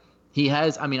that. He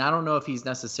has, I don't know if he's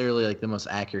necessarily like the most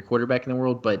accurate quarterback in the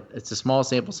world, but it's a small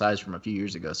sample size from a few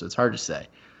years ago, so it's hard to say.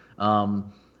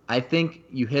 I think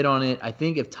you hit on it. I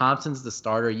think if Thompson's the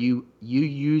starter, you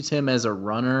use him as a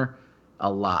runner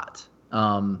a lot.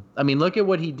 Look at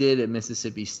what he did at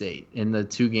Mississippi State in the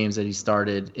 2 games that he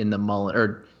started in the Mullen,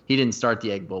 or he didn't start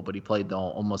the Egg Bowl, but he played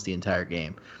almost the entire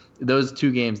game. Those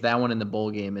 2 games, that one in the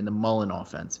bowl game, in the Mullen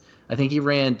offense, I think he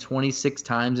ran 26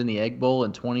 times in the Egg Bowl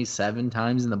and 27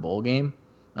 times in the bowl game,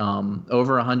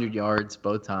 over 100 yards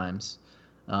both times.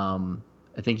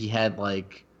 I think he had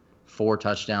like 4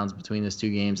 touchdowns between those 2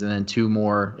 games, and then 2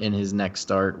 more in his next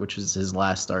start, which was his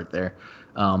last start there.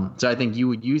 So I think you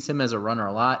would use him as a runner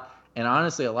a lot. And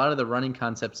honestly, a lot of the running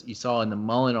concepts you saw in the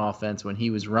Mullen offense when he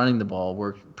was running the ball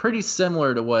were pretty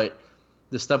similar to what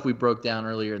the stuff we broke down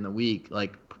earlier in the week,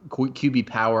 like QB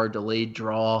power, delayed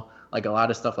draw, like a lot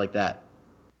of stuff like that.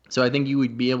 So I think you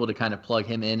would be able to kind of plug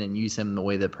him in and use him the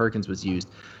way that Perkins was used.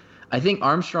 I think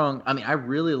Armstrong, I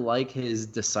really like his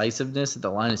decisiveness at the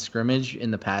line of scrimmage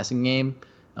in the passing game.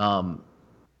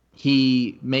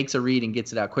 He makes a read and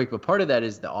gets it out quick, but part of that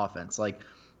is the offense. Like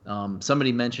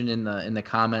somebody mentioned in the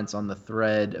comments on the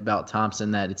thread about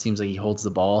Thompson that it seems like he holds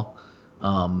the ball.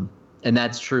 And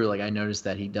that's true. Like I noticed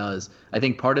that he does. I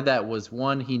think part of that was,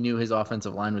 one, he knew his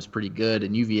offensive line was pretty good,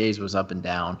 and UVA's was up and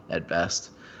down at best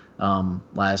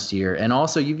last year. And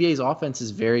also UVA's offense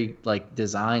is very like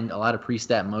designed, a lot of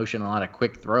pre-snap motion, a lot of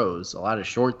quick throws, a lot of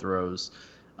short throws.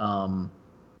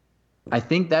 I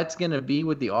think that's going to be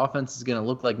what the offense is going to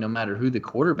look like no matter who the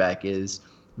quarterback is,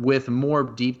 with more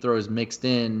deep throws mixed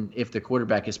in if the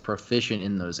quarterback is proficient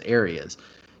in those areas.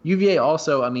 UVA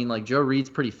also, like Joe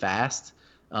Reed's pretty fast.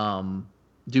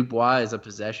 Dubois is a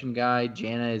possession guy.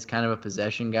 Jana is kind of a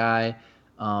possession guy.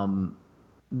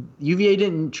 UVA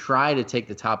didn't try to take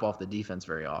the top off the defense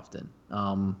very often.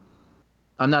 I'm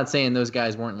not saying those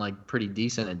guys weren't like pretty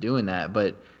decent at doing that,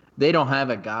 but they don't have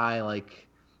a guy like,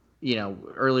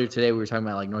 earlier today we were talking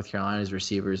about like North Carolina's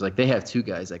receivers. Like they have two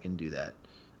guys that can do that.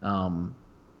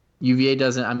 UVA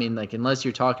doesn't. I mean, like unless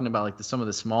you're talking about like some of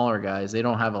the smaller guys, they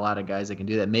don't have a lot of guys that can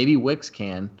do that. Maybe Wicks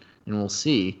can, and we'll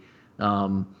see.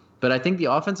 But I think the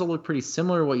offense will look pretty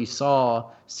similar to what you saw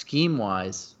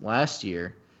scheme-wise last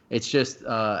year. It's just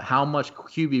how much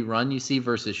QB run you see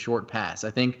versus short pass. I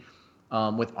think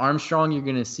with Armstrong, you're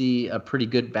going to see a pretty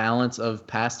good balance of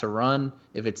pass to run.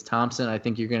 If it's Thompson, I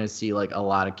think you're going to see like a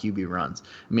lot of QB runs.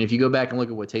 I mean, if you go back and look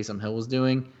at what Taysom Hill was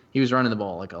doing, he was running the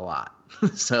ball like a lot.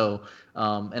 So,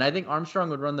 and I think Armstrong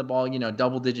would run the ball,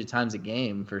 double-digit times a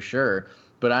game for sure.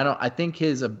 But I think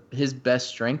his best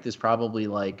strength is probably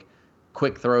like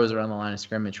quick throws around the line of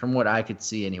scrimmage, from what I could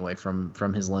see anyway,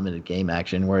 from his limited game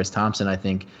action. Whereas Thompson, I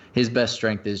think his best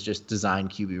strength is just design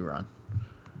QB run.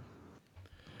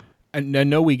 I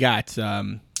know we got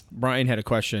Brian had a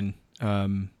question,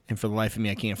 and for the life of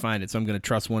me, I can't find it, so I'm going to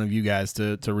trust one of you guys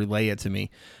to relay it to me.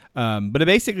 But it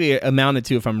basically amounted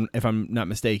to, if I'm not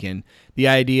mistaken, the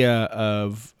idea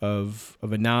of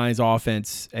a nice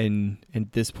offense, and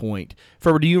at this point,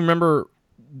 Ferber, do you remember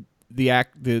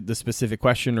the specific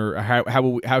question, or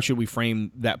how should we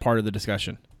frame that part of the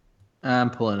discussion? I'm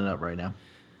pulling it up right now.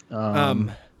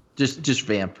 Just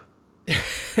vamp. Okay,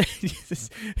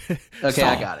 Stall.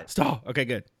 I got it. Stall. Okay,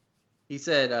 good. He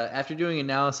said, after doing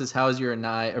analysis, how has your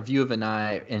view of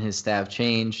Anai and his staff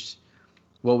changed?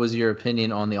 What was your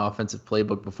opinion on the offensive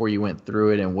playbook before you went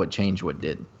through it, and what changed, what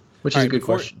didn't? Which is a good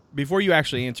question. Before you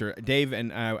actually answer, Dave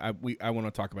and I want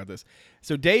to talk about this.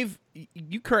 So, Dave,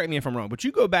 you correct me if I'm wrong, but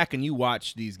you go back and you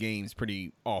watch these games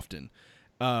pretty often.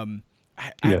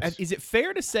 Yes. Is it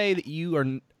fair to say that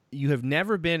you have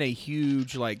never been a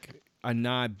huge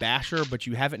Anai basher, but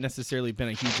you haven't necessarily been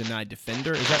a huge Anai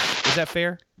defender? Is that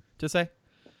fair to say?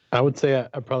 I would say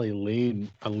I probably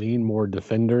lean more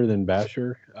defender than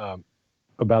basher.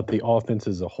 About the offense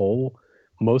as a whole,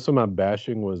 most of my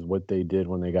bashing was what they did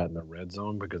when they got in the red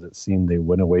zone, because it seemed they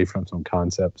went away from some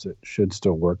concepts that should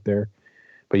still work there.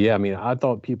 But yeah, I mean, I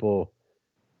thought people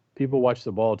watch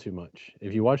the ball too much.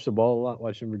 If you watch the ball a lot,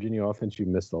 watching Virginia offense, you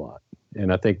missed a lot.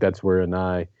 And I think that's where and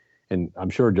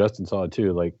I'm sure Justin saw it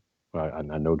too.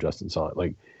 I know Justin saw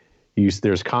it.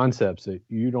 There's concepts that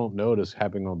you don't notice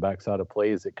happening on backside of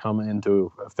plays that come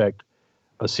into effect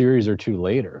a series or two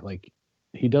later.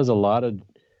 He does a lot of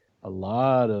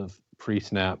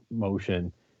pre-snap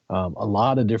motion, a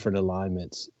lot of different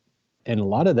alignments, and a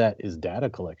lot of that is data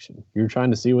collection. You're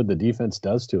trying to see what the defense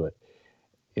does to it,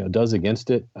 does against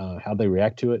it, how they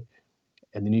react to it,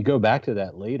 and then you go back to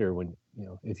that later when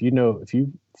if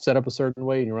you set up a certain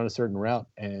way and you run a certain route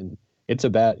and it's a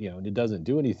bad, it doesn't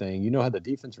do anything. How the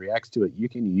defense reacts to it. You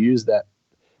can use that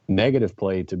negative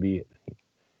play to be,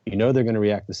 they're going to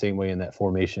react the same way in that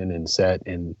formation and set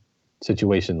and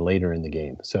situation later in the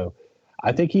game. So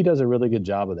I think he does a really good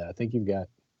job of that. I think you've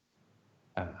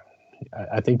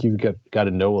got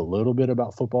to know a little bit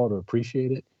about football to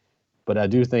appreciate it. But I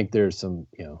do think there's some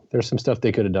stuff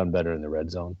they could have done better in the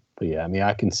red zone. But yeah, I mean,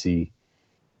 I can see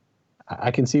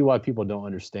why people don't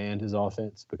understand his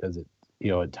offense, because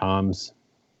at times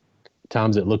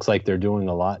it looks like they're doing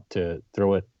a lot to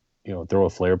throw a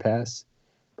flare pass.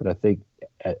 But I think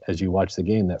as you watch the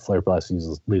game, that flare pass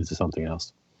leads to something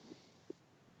else.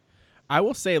 I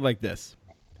will say it like this.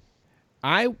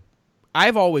 I've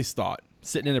always thought,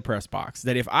 sitting in the press box,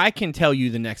 that if I can tell you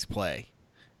the next play,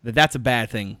 that's a bad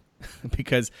thing.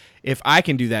 Because if I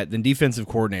can do that, then defensive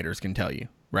coordinators can tell you,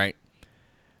 right?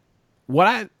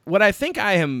 What I think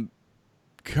I am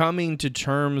coming to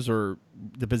terms, or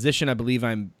the position I believe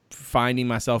I'm finding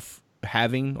myself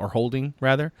having, or holding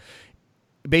rather,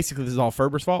 basically this is all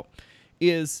Ferber's fault,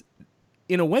 is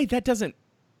in a way that doesn't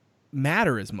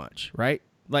matter as much, right?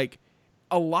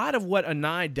 A lot of what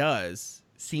Anai does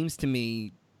seems to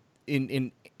me,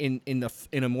 in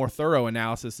a more thorough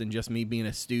analysis than just me being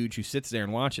a stooge who sits there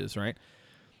and watches, right?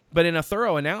 But in a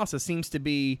thorough analysis, seems to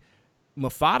be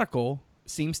methodical,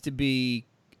 seems to be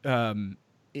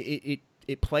it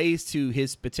plays to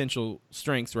his potential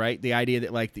strengths, right? The idea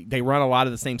that they run a lot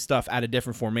of the same stuff out of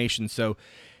different formations, so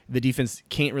the defense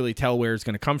can't really tell where it's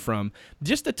going to come from.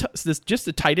 Just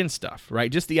the tight end stuff, right?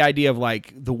 Just the idea of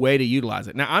the way to utilize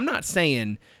it. Now, I'm not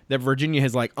saying that Virginia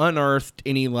has unearthed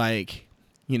any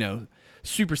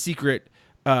super secret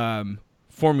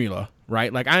formula,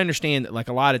 right? I understand that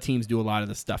a lot of teams do a lot of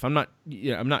this stuff. I'm not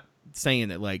saying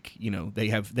that they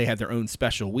have their own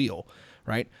special wheel,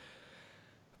 right?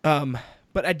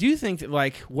 But I do think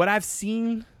that what I've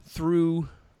seen through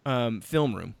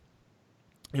film room.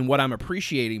 And what I'm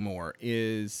appreciating more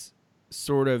is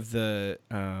sort of the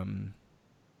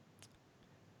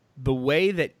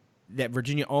way that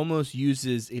Virginia almost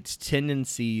uses its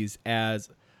tendencies as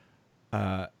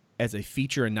a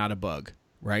feature and not a bug,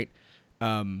 right?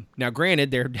 Now,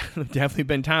 granted, there have definitely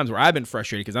been times where I've been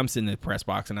frustrated because I'm sitting in the press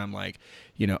box and I'm like,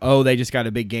 they just got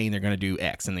a big gain, they're going to do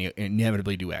X, and they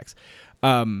inevitably do X.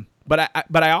 But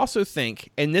I also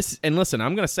think, and listen,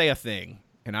 I'm going to say a thing,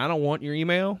 and I don't want your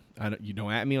email. You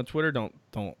don't at me on Twitter. Don't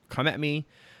come at me.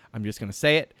 I'm just going to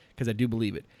say it because I do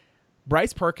believe it.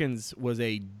 Bryce Perkins was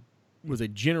a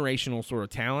generational sort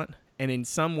of talent, and in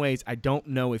some ways, I don't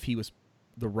know if he was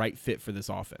the right fit for this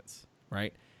offense,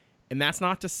 right? And that's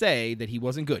not to say that he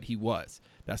wasn't good. He was.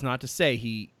 That's not to say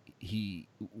he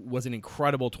wasn't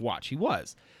incredible to watch. He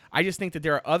was. I just think that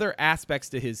there are other aspects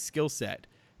to his skill set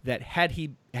that had he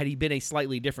been a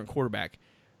slightly different quarterback,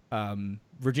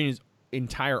 Virginia's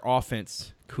entire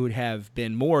offense could have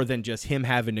been more than just him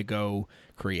having to go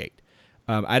create.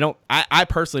 I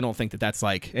personally don't think that that's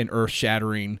like an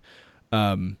earth-shattering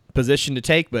position to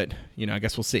take, but I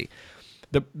guess we'll see.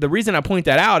 The reason I point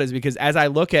that out is because as I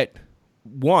look at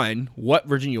what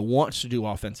Virginia wants to do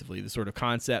offensively, the sort of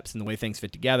concepts and the way things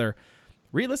fit together,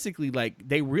 realistically, like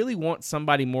they really want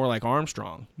somebody more like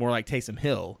Armstrong, more like Taysom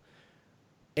Hill.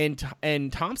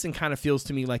 And Thompson kind of feels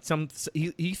to me like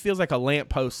he feels like a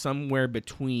lamppost somewhere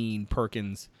between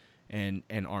Perkins and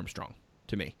Armstrong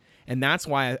to me. And that's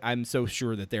why I'm so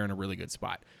sure that they're in a really good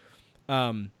spot.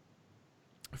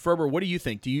 Ferber, what do you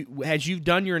think? As you've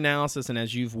done your analysis and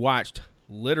as you've watched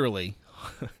literally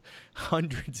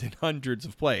hundreds and hundreds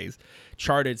of plays,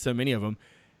 charted so many of them,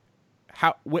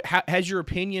 how has your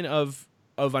opinion of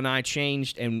Anae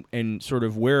changed, and sort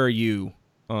of where are you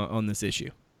on this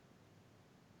issue?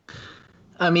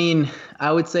 I mean,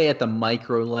 I would say at the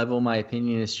micro level, my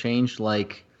opinion has changed.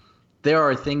 Like, there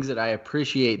are things that I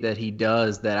appreciate that he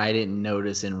does that I didn't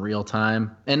notice in real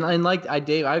time. And like I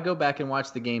go back and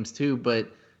watch the games too,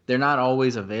 but they're not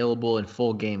always available in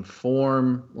full game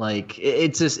form. Like,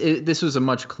 this was a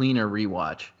much cleaner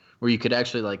rewatch where you could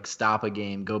actually like stop a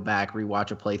game, go back, rewatch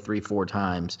a play 3-4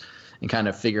 times, and kind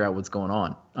of figure out what's going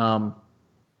on.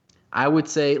 I would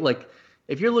say, like,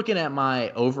 if you're looking at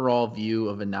my overall view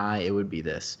of Anae, it would be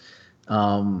this.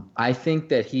 I think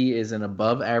that he is an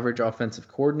above average offensive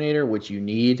coordinator, which you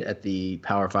need at the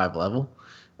Power 5 level.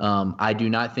 I do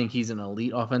not think he's an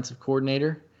elite offensive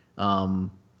coordinator.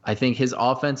 I think his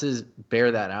offenses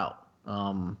bear that out.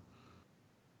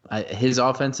 His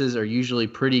offenses are usually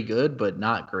pretty good, but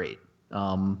not great.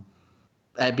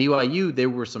 At BYU, there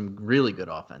were some really good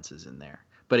offenses in there.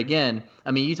 But again,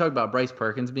 I mean, you talk about Bryce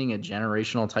Perkins being a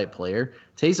generational type player.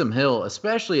 Taysom Hill,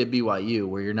 especially at BYU,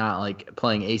 where you're not like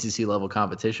playing ACC level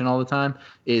competition all the time,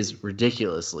 is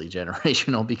ridiculously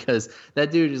generational because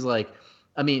that dude is like,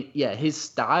 I mean, yeah, his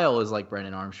style is like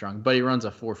Brennan Armstrong, but he runs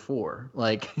a 4.4.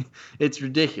 Like, it's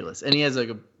ridiculous. And he has like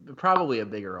probably a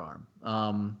bigger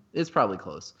arm. It's probably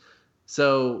close.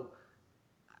 So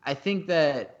I think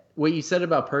that what you said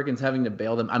about Perkins having to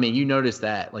bail them, I mean, you notice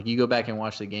that. Like, you go back and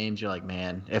watch the games, you're like,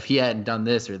 man, if he hadn't done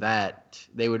this or that,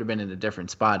 they would have been in a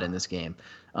different spot in this game.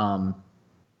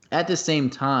 At the same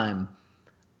time,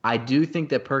 I do think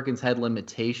that Perkins had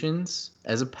limitations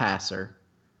as a passer.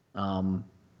 And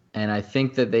I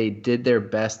think that they did their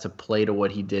best to play to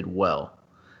what he did well.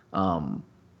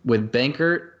 With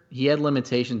Benkert, he had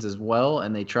limitations as well,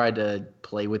 and they tried to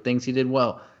play with things he did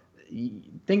well.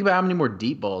 Think about how many more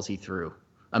deep balls he threw.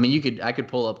 I mean, I could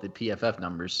pull up the PFF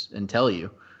numbers and tell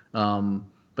you,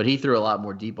 but he threw a lot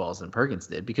more deep balls than Perkins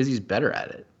did because he's better at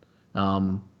it.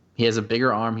 He has a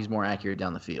bigger arm. He's more accurate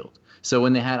down the field. So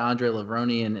when they had Andre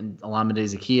Levrone and Olamide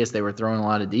Zaccheaus, they were throwing a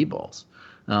lot of deep balls,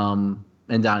 and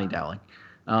Donnie Dowling.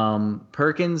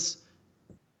 Perkins,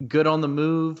 good on the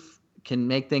move, can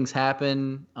make things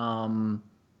happen.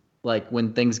 Like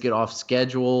when things get off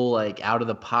schedule, like out of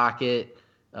the pocket.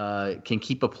 Can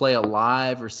keep a play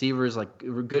alive. Receivers, like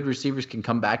good receivers, can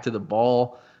come back to the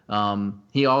ball.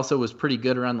 He also was pretty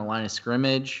good around the line of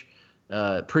scrimmage.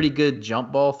 Pretty good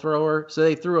jump ball thrower. So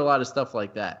they threw a lot of stuff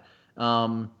like that.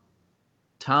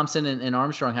 Thompson and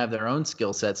Armstrong have their own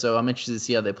skill set, so I'm interested to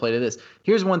see how they play to this.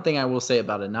 Here's one thing I will say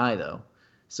about Anae, though.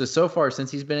 So far,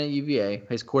 since he's been at UVA,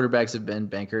 his quarterbacks have been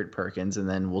Benkert, Perkins, and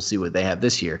then we'll see what they have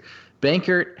this year.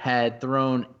 Benkert had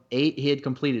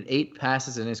completed 8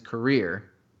 passes in his career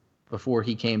before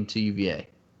he came to UVA.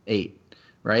 8,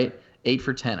 right? 8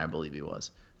 for 10, I believe he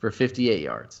was, for 58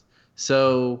 yards.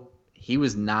 So he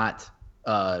was not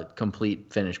a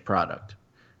complete finished product.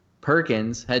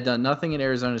 Perkins had done nothing at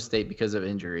Arizona State because of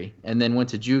injury, and then went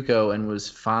to JUCO and was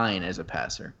fine as a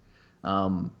passer.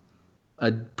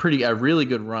 a really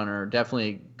good runner, definitely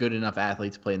a good enough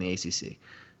athlete to play in the ACC,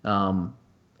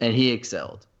 and he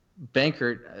excelled.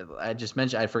 Benkert,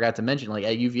 I forgot to mention, like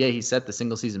at UVA, he set the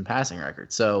single season passing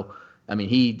record. So, I mean,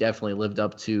 he definitely lived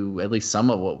up to at least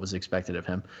some of what was expected of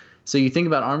him. So you think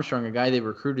about Armstrong, a guy they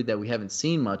recruited that we haven't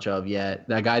seen much of yet,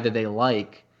 that guy that they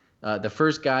like, the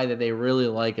first guy that they really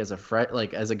like as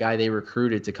a guy they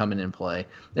recruited to come in and play.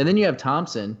 And then you have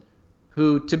Thompson,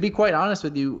 who, to be quite honest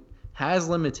with you, has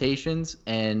limitations.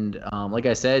 And like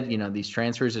I said, these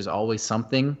transfers is always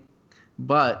something,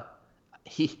 but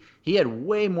he had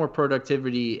way more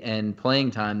productivity and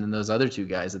playing time than those other two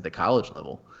guys at the college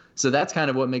level. So that's kind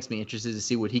of what makes me interested to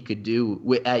see what he could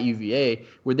do at UVA,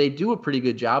 where they do a pretty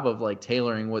good job of like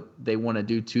tailoring what they want to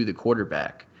do to the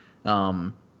quarterback.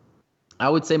 I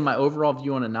would say my overall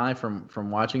view on Anae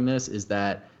from watching this is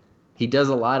that he does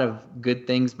a lot of good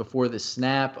things before the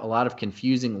snap, a lot of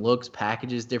confusing looks,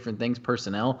 packages, different things,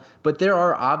 personnel, but there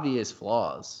are obvious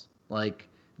flaws. Like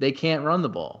they can't run the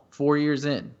ball 4 years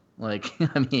in. Like,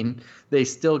 I mean, they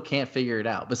still can't figure it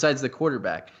out. Besides the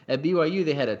quarterback. At BYU,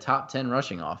 they had a top 10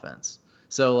 rushing offense.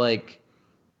 So, like,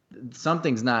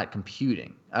 something's not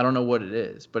computing. I don't know what it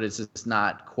is, but it's just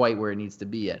not quite where it needs to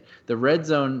be yet. The red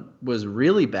zone was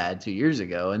really bad 2 years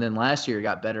ago, and then last year it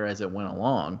got better as it went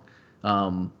along.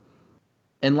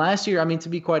 And last year, I mean, to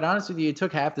be quite honest with you, it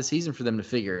took half the season for them to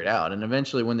figure it out. And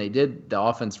eventually, when they did, the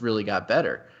offense really got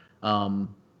better.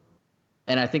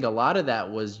 And I think a lot of that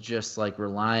was just like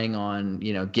relying on,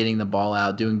 getting the ball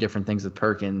out, doing different things with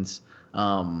Perkins,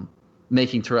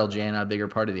 making Terrell Jana a bigger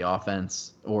part of the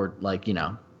offense, or like,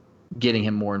 getting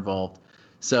him more involved.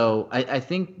 So I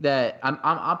think that I'm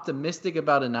optimistic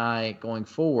about Anae going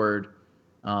forward.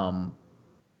 And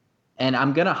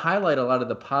I'm going to highlight a lot of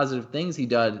the positive things he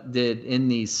did in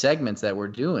these segments that we're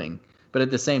doing. But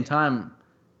at the same time,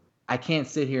 I can't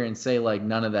sit here and say like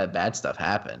none of that bad stuff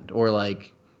happened, or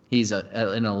like he's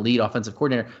an elite offensive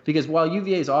coordinator. Because while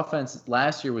UVA's offense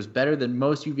last year was better than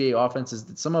most UVA offenses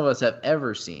that some of us have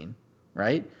ever seen,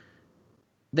 right?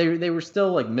 They were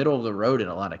still like middle of the road in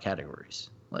a lot of categories.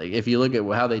 Like if you look at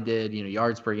how they did,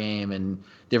 yards per game and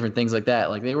different things like that,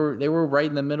 like they were right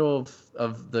in the middle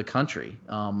of the country.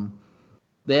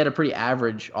 They had a pretty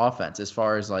average offense as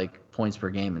far as like points per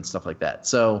game and stuff like that.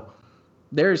 So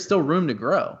there's still room to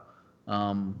grow.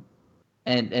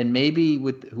 And maybe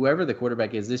with whoever the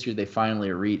quarterback is this year, they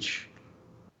finally reach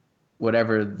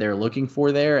whatever they're looking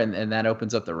for there, and that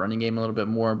opens up the running game a little bit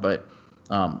more. But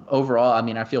overall, I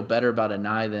mean, I feel better about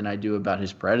Anae than I do about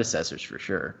his predecessors for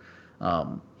sure.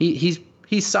 He's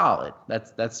solid.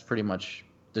 That's pretty much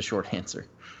the short answer.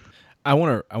 I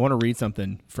want to read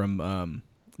something from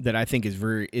that I think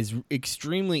is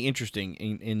extremely interesting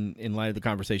in light of the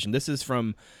conversation. This is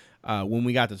from when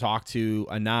we got to talk to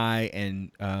Anae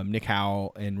and Nick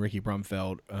Howell and Ricky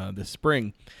Brumfeld this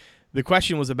spring. The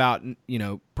question was about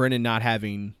Brennan not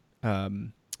having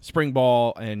spring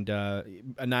ball, and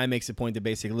Anae makes a point that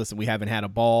basically, listen, we haven't had a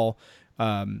ball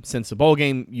since the bowl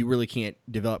game. You really can't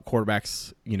develop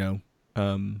quarterbacks,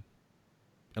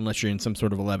 unless you're in some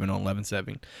sort of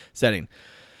 11-on-11 setting.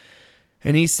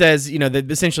 And he says,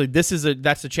 that essentially that's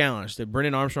the challenge, that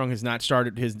Brennan Armstrong has not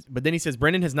started but then he says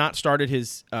Brennan has not started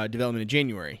his development in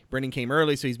January. Brennan came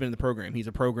early, so he's been in the program. He's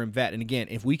a program vet. And again,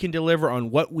 if we can deliver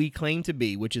on what we claim to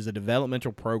be, which is a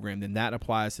developmental program, then that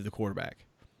applies to the quarterback.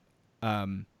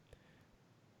 And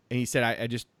he said, I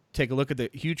just take a look at the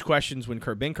huge questions when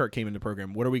Kurt Benkert came into the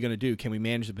program. What are we going to do? Can we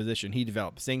manage the position? He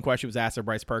developed. The same question was asked of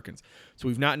Bryce Perkins. So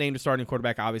we've not named a starting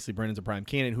quarterback. Obviously, Brennan's a prime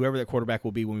candidate. Whoever that quarterback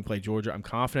will be when we play Georgia, I'm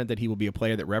confident that he will be a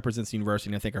player that represents the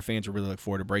university, and I think our fans will really look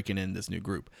forward to breaking in this new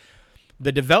group.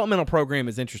 The developmental program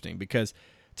is interesting because,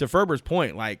 to Ferber's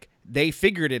point, like they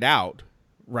figured it out,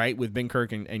 right, with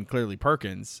Benkert and clearly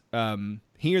Perkins.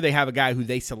 Here they have a guy who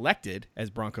they selected, as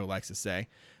Bronco likes to say,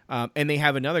 and they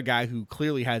have another guy who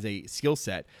clearly has a skill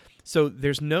set. So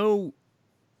there's no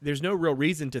real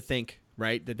reason to think,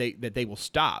 right, that they will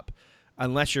stop,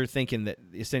 unless you're thinking that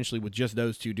essentially with just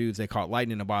those two dudes they caught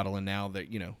lightning in a bottle, and now that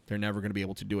they're never going to be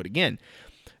able to do it again.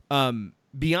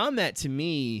 Beyond that, to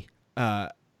me,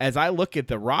 as I look at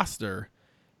the roster,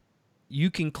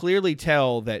 you can clearly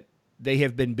tell that they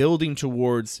have been building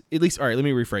towards, at least, all right, let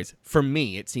me rephrase. For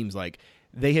me, it seems like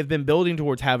they have been building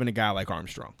towards having a guy like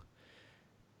Armstrong.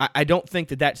 I don't think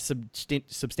that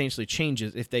substantially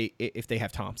changes if they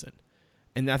have Thompson.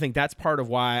 And I think that's part of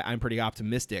why I'm pretty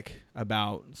optimistic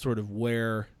about sort of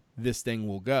where this thing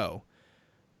will go.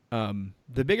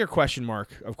 The bigger question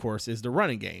mark, of course, is the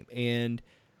running game. And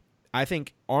I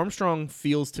think Armstrong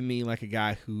feels to me like a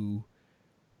guy who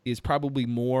is probably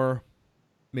more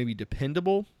maybe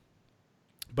dependable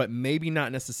but maybe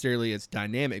not necessarily as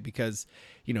dynamic because,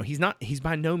 he's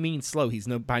by no means slow. He's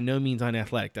by no means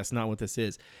unathletic. That's not what this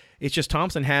is. It's just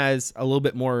Thompson has a little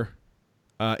bit more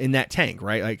in that tank,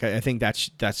 right? Like I think that's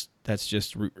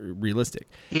just realistic.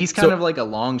 He's kind of like a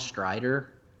long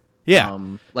strider. Yeah.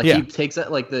 He takes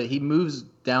that, he moves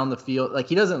down the field. Like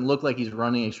he doesn't look like he's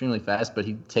running extremely fast, but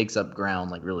he takes up ground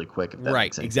like really quick. If that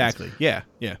makes sense. Exactly. Yeah.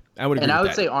 I would agree. And I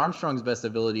would that. say Armstrong's best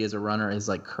ability as a runner is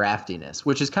like craftiness,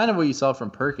 which is kind of what you saw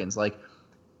from Perkins. Like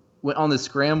on the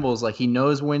scrambles, like he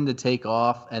knows when to take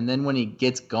off, and then when he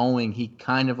gets going, he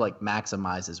kind of like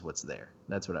maximizes what's there.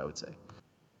 That's what I would say.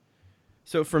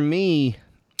 So for me,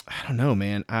 I don't know,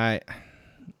 man. I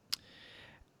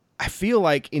feel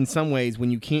like in some ways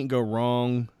when you can't go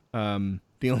wrong, let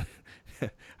me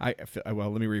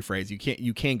rephrase.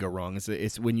 You can go wrong.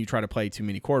 It's when you try to play too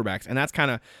many quarterbacks, and that's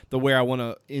kind of the way I want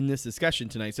to end this discussion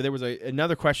tonight. So there was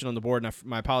another question on the board, and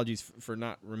my apologies for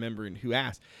not remembering who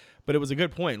asked, but it was a good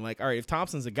point. Like, all right, if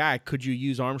Thompson's a guy, could you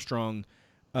use Armstrong?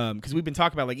 Because we've been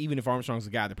talking about, like, even if Armstrong's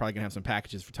a guy, they're probably gonna have some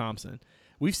packages for Thompson.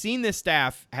 We've seen this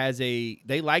staff they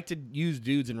like to use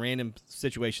dudes in random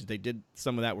situations. They did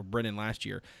some of that with Brennan last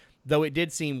year. Though it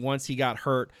did seem once he got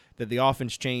hurt that the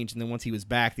offense changed, and then once he was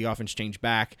back, the offense changed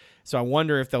back. So I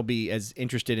wonder if they'll be as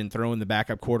interested in throwing the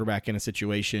backup quarterback in a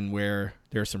situation where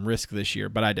there's some risk this year.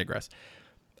 But I digress.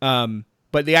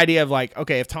 But the idea of like,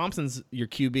 okay, if Thompson's your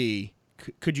QB,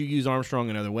 could you use Armstrong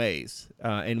in other ways?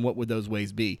 And what would those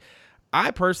ways be?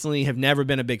 I personally have never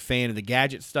been a big fan of the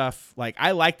gadget stuff. Like,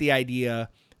 I like the idea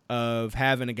of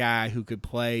having a guy who could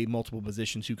play multiple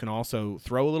positions who can also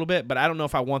throw a little bit, but I don't know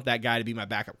if I want that guy to be my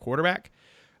backup quarterback.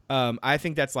 I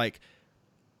think it's like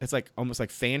almost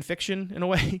like fan fiction in a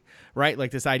way, right?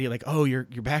 Like this idea like, oh, your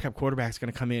backup quarterback's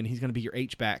going to come in, he's going to be your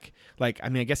H-back. Like, I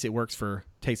mean, I guess it works for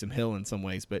Taysom Hill in some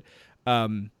ways, but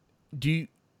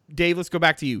Dave, let's go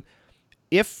back to you.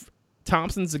 If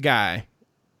Thompson's a guy,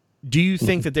 do you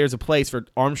think that there's a place for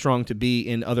Armstrong to be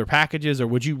in other packages, or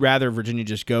would you rather Virginia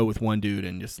just go with one dude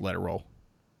and just let it roll?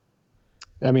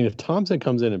 I mean, if Thompson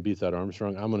comes in and beats out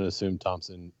Armstrong, I'm going to assume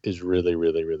Thompson is really,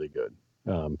 really, really good,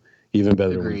 even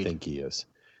better than we think he is.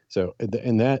 So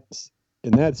in that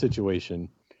situation,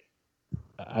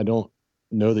 I don't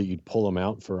know that you'd pull him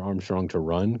out for Armstrong to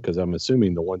run, because I'm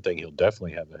assuming the one thing he'll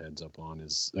definitely have a heads up on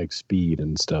is like speed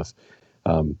and stuff.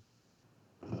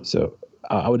 So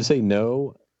I would say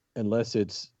no, unless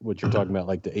it's what you're talking about,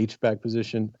 like the H-back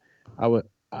position. I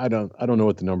don't know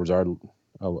what the numbers are.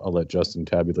 I'll let Justin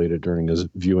tabulate it during his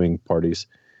viewing parties.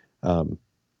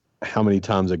 How many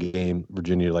times a game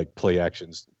Virginia like play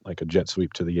actions like a jet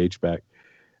sweep to the H-back?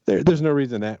 There's no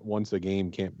reason that once a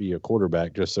game can't be a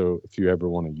quarterback, just so if you ever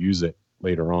want to use it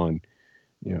later on,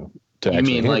 to you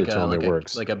mean like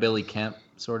works. Like a Billy Kemp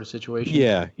sort of situation?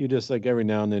 Yeah, you just like every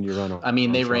now and then you run. I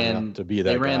mean, they ran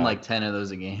guy. like 10 of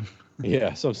those a game.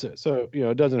 Yeah, so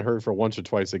it doesn't hurt for once or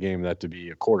twice a game that to be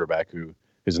a quarterback who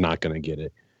is not going to get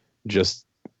it, just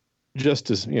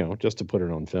to put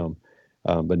it on film.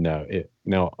 But now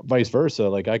vice versa.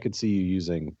 Like I could see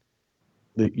you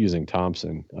using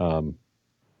Thompson,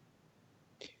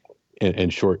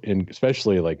 and short, and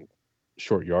especially like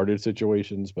short yardage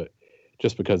situations. But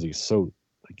just because he's so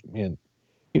man,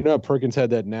 Perkins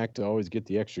had that knack to always get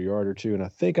the extra yard or two, and I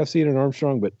think I've seen it in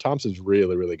Armstrong, but Thompson's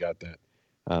really, really got that.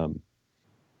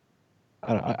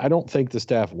 I don't think the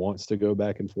staff wants to go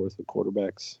back and forth with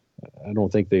quarterbacks. I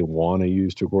don't think they want to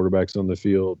use two quarterbacks on the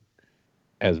field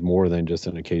as more than just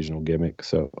an occasional gimmick.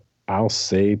 So I'll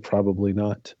say probably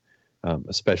not,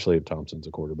 especially if Thompson's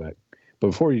a quarterback.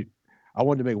 But I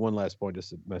wanted to make one last point just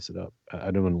to mess it up.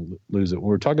 I don't want to lose it. When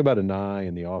we're talking about Anae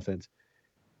and the offense,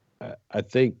 I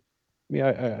think,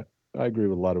 I agree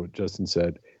with a lot of what Justin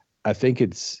said. I think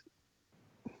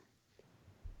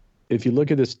if you look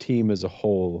at this team as a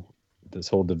whole,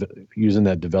 using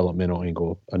that developmental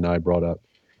angle Anae brought up,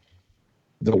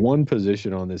 the one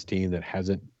position on this team that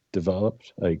hasn't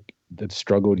developed, like that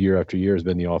struggled year after year, has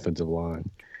been the offensive line.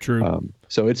 True.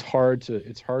 So it's hard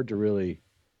to really,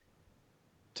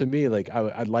 to me, like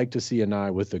I'd like to see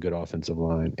Anae with a good offensive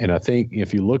line. And I think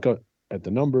if you look at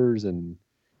the numbers and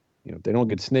if they don't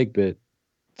get snake bit,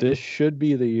 this should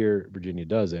be the year Virginia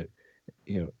does it.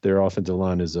 Their offensive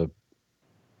line is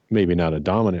maybe not a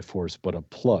dominant force, but a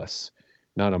plus,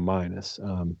 not a minus.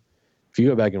 If you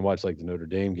go back and watch like the Notre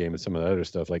Dame game and some of the other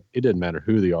stuff, like it didn't matter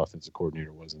who the offensive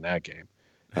coordinator was in that game.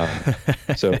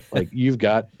 So like you've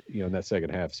got, in that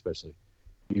second half especially,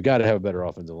 you got to have a better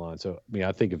offensive line. So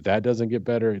I think if that doesn't get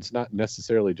better, it's not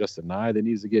necessarily just Anae that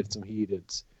needs to get some heat.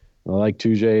 It's like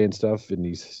Tujay and stuff,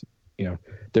 and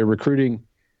they're recruiting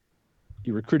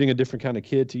you're recruiting a different kind of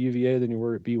kid to UVA than you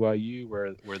were at BYU,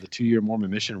 where the 2-year Mormon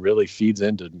mission really feeds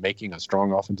into making a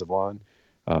strong offensive line.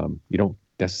 You don't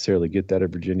necessarily get that at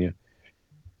Virginia,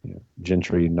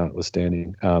 Gentry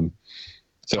notwithstanding.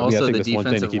 So Also, I think the that's one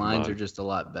thing to defensive keep in lines mind. are just a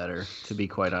lot better, to be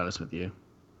quite honest with you.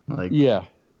 Yeah,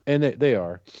 and they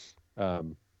are. But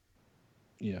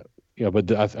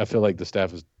I feel like the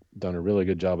staff has done a really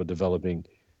good job of developing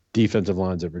defensive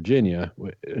lines at Virginia,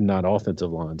 not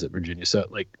offensive lines at Virginia. So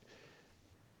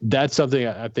that's something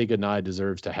I think Anae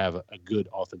deserves to have a good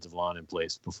offensive line in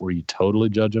place before you totally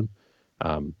judge him.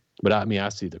 But I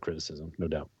see the criticism, no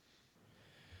doubt.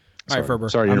 All right, Ferber.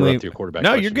 Sorry to interrupt your quarterback. No,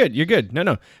 question. you're good. You're good.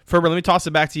 No. Ferber, let me toss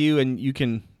it back to you, and you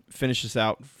can finish this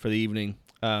out for the evening.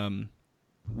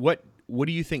 What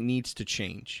do you think needs to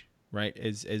change, right?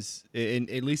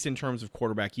 At least in terms of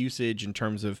quarterback usage, in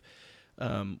terms of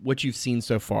what you've seen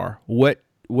so far, what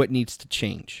needs to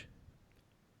change?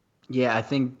 Yeah, I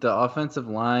think the offensive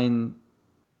line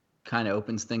kind of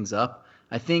opens things up.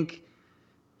 I think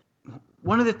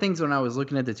one of the things when I was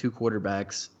looking at the two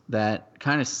quarterbacks that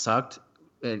kind of sucked,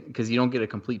 because you don't get a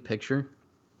complete picture,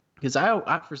 because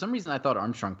I for some reason I thought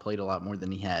Armstrong played a lot more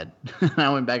than he had. I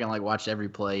went back and watched every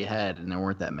play he had, and there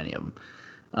weren't that many of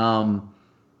them.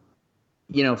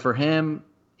 For him,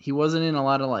 he wasn't in a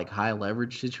lot of high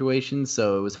leverage situations,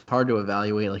 so it was hard to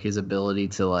evaluate his ability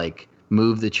to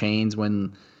move the chains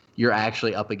when you're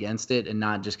actually up against it and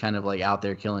not just kind of out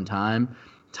there killing time.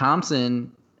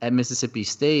 Thompson at Mississippi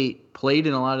State played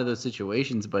in a lot of those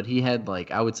situations, but he had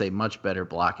I would say much better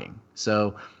blocking.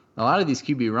 So a lot of these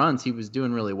QB runs he was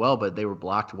doing really well, but they were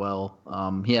blocked well.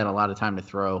 He had a lot of time to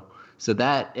throw. So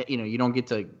that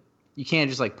you can't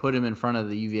just put him in front of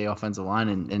the UVA offensive line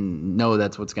and know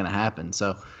that's what's going to happen.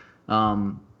 So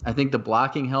I think the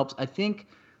blocking helps. I think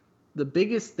the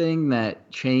biggest thing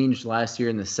that changed last year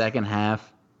in the second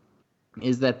half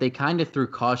is that they kind of threw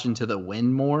caution to the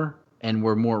wind more and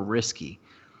were more risky.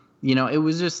 It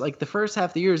was just the first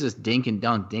half of the year is just dink and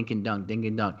dunk, dink and dunk, dink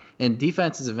and dunk. And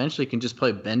defenses eventually can just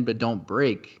play bend but don't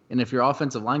break. And if your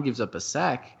offensive line gives up a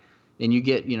sack and you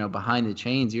get, behind the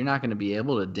chains, you're not going to be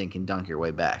able to dink and dunk your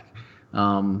way back.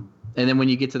 And then when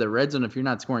you get to the red zone, if you're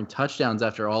not scoring touchdowns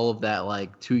after all of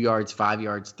that 2 yards, 5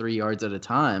 yards, 3 yards at a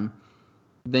time,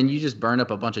 then you just burned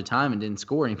up a bunch of time and didn't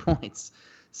score any points.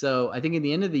 So I think at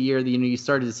the end of the year, you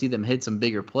started to see them hit some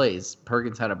bigger plays.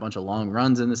 Perkins had a bunch of long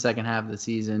runs in the second half of the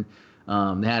season.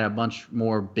 They had a bunch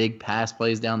more big pass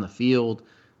plays down the field.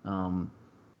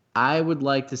 I would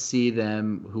like to see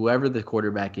them, whoever the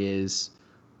quarterback is,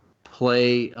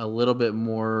 play a little bit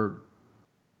more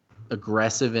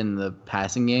aggressive in the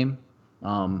passing game.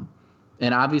 And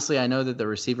obviously I know that the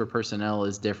receiver personnel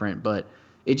is different, but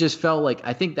it just felt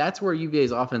I think that's where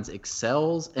UVA's offense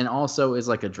excels and also is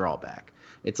a drawback.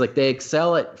 It's they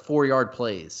excel at 4-yard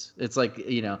plays. It's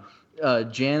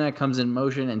Jana comes in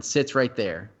motion and sits right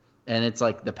there. And it's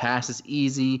the pass is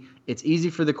easy. It's easy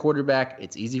for the quarterback.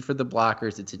 It's easy for the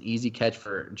blockers. It's an easy catch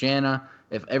for Jana.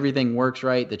 If everything works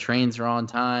right, the trains are on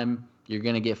time, you're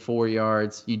going to get 4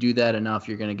 yards. You do that enough,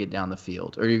 you're going to get down the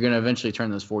field. Or you're going to eventually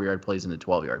turn those 4-yard plays into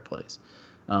 12-yard plays.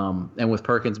 And with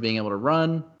Perkins being able to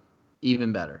run,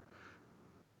 even better.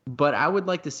 But I would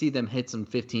like to see them hit some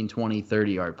 15, 20,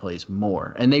 30-yard plays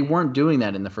more. And they weren't doing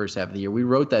that in the first half of the year. We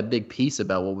wrote that big piece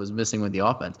about what was missing with the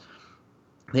offense.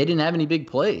 They didn't have any big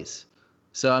plays.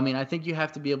 So, I think you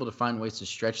have to be able to find ways to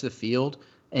stretch the field.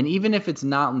 And even if it's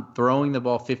not throwing the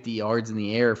ball 50 yards in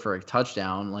the air for a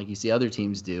touchdown like you see other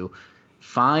teams do,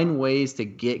 find ways to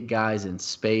get guys in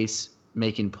space,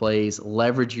 making plays,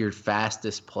 leverage your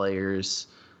fastest players.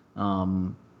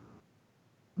 Don't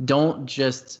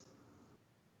just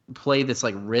play this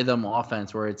rhythm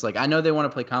offense where it's I know they want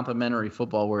to play complementary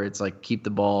football where it's keep the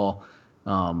ball.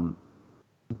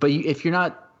 But if you're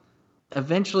not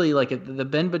eventually the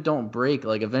bend but don't break,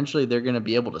 eventually they're going to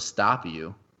be able to stop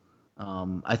you.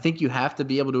 I think you have to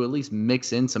be able to at least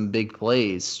mix in some big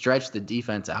plays, stretch the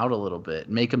defense out a little bit,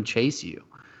 make them chase you.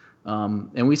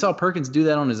 And we saw Perkins do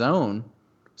that on his own.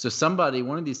 So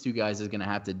one of these two guys is going to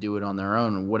have to do it on their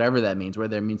own, whatever that means,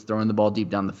 whether it means throwing the ball deep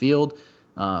down the field,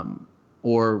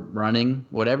 or running,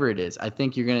 whatever it is. I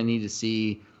think you're going to need to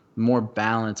see more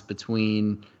balance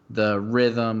between the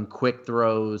rhythm, quick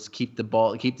throws, keep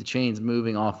the chains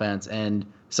moving offense, and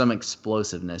some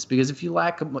explosiveness. Because if you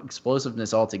lack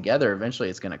explosiveness altogether, eventually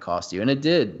it's going to cost you. And it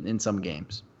did in some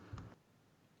games.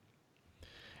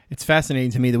 It's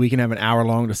fascinating to me that we can have an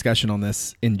hour-long discussion on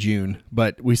this in June,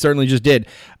 but we certainly just did.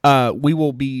 We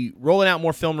will be rolling out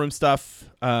more film room stuff.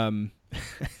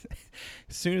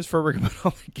 as soon as Ferber can put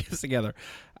all the gifts together,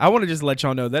 I want to just let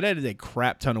y'all know that it is a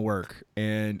crap ton of work,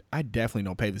 and I definitely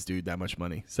don't pay this dude that much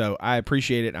money. So I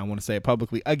appreciate it. I want to say it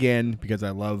publicly again because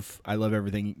I love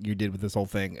everything you did with this whole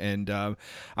thing, and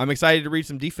I'm excited to read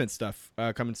some defense stuff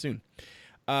coming soon.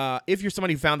 If you're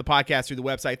somebody who found the podcast through the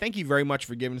website, thank you very much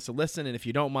for giving us a listen. And if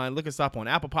you don't mind, look us up on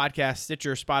Apple Podcasts,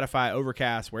 Stitcher, Spotify,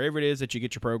 Overcast, wherever it is that you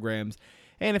get your programs.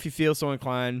 And if you feel so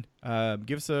inclined,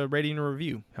 give us a rating and a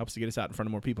review. Helps to get us out in front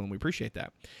of more people, and we appreciate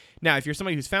that. Now, if you're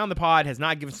somebody who's found the pod, has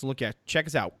not given us a look at, check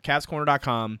us out,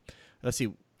 CavsCorner.com. Let's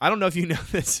see. I don't know if you know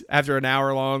this after an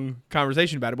hour-long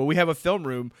conversation about it, but we have a film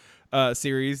room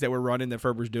series that we're running that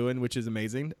Ferber's doing, which is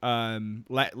amazing.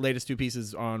 Latest 2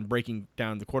 pieces on breaking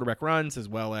down the quarterback runs, as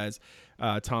well as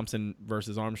Thompson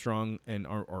versus Armstrong,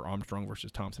 or Armstrong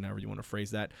versus Thompson, however you want to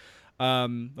phrase that.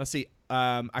 Let's see.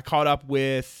 I caught up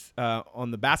with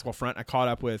on the basketball front. I caught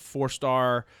up with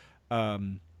 4-star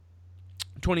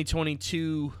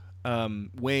 2022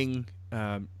 wing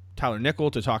Tyler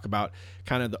Nickel to talk about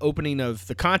kind of the opening of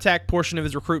the contact portion of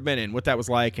his recruitment and what that was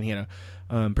like. And he had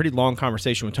a pretty long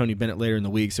conversation with Tony Bennett later in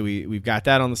the week. So we've got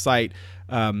that on the site.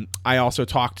 I also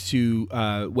talked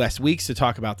to Wes Weeks to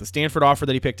talk about the Stanford offer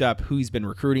that he picked up, who he's been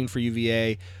recruiting for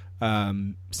UVA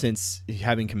since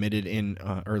having committed in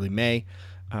early May.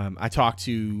 I talked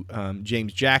to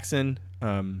James Jackson,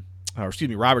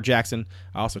 Robert Jackson.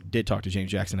 I also did talk to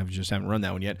James Jackson. I just haven't run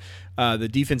that one yet. The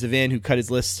defensive end who cut his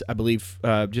list, I believe,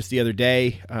 just the other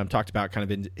day, talked about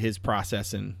kind of his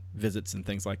process and visits and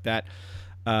things like that.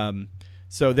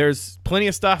 So there's plenty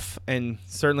of stuff and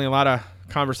certainly a lot of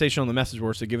conversation on the message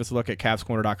board. So give us a look at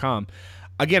CavsCorner.com.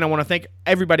 Again, I want to thank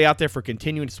everybody out there for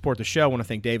continuing to support the show. I want to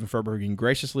thank Dave and Ferber for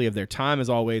graciously of their time as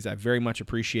always. I very much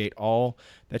appreciate all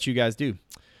that you guys do.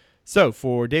 So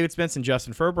for David Spence and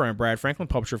Justin Ferber, I'm Brad Franklin,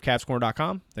 publisher of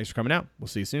CavsCorner.com. Thanks for coming out. We'll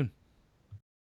see you soon.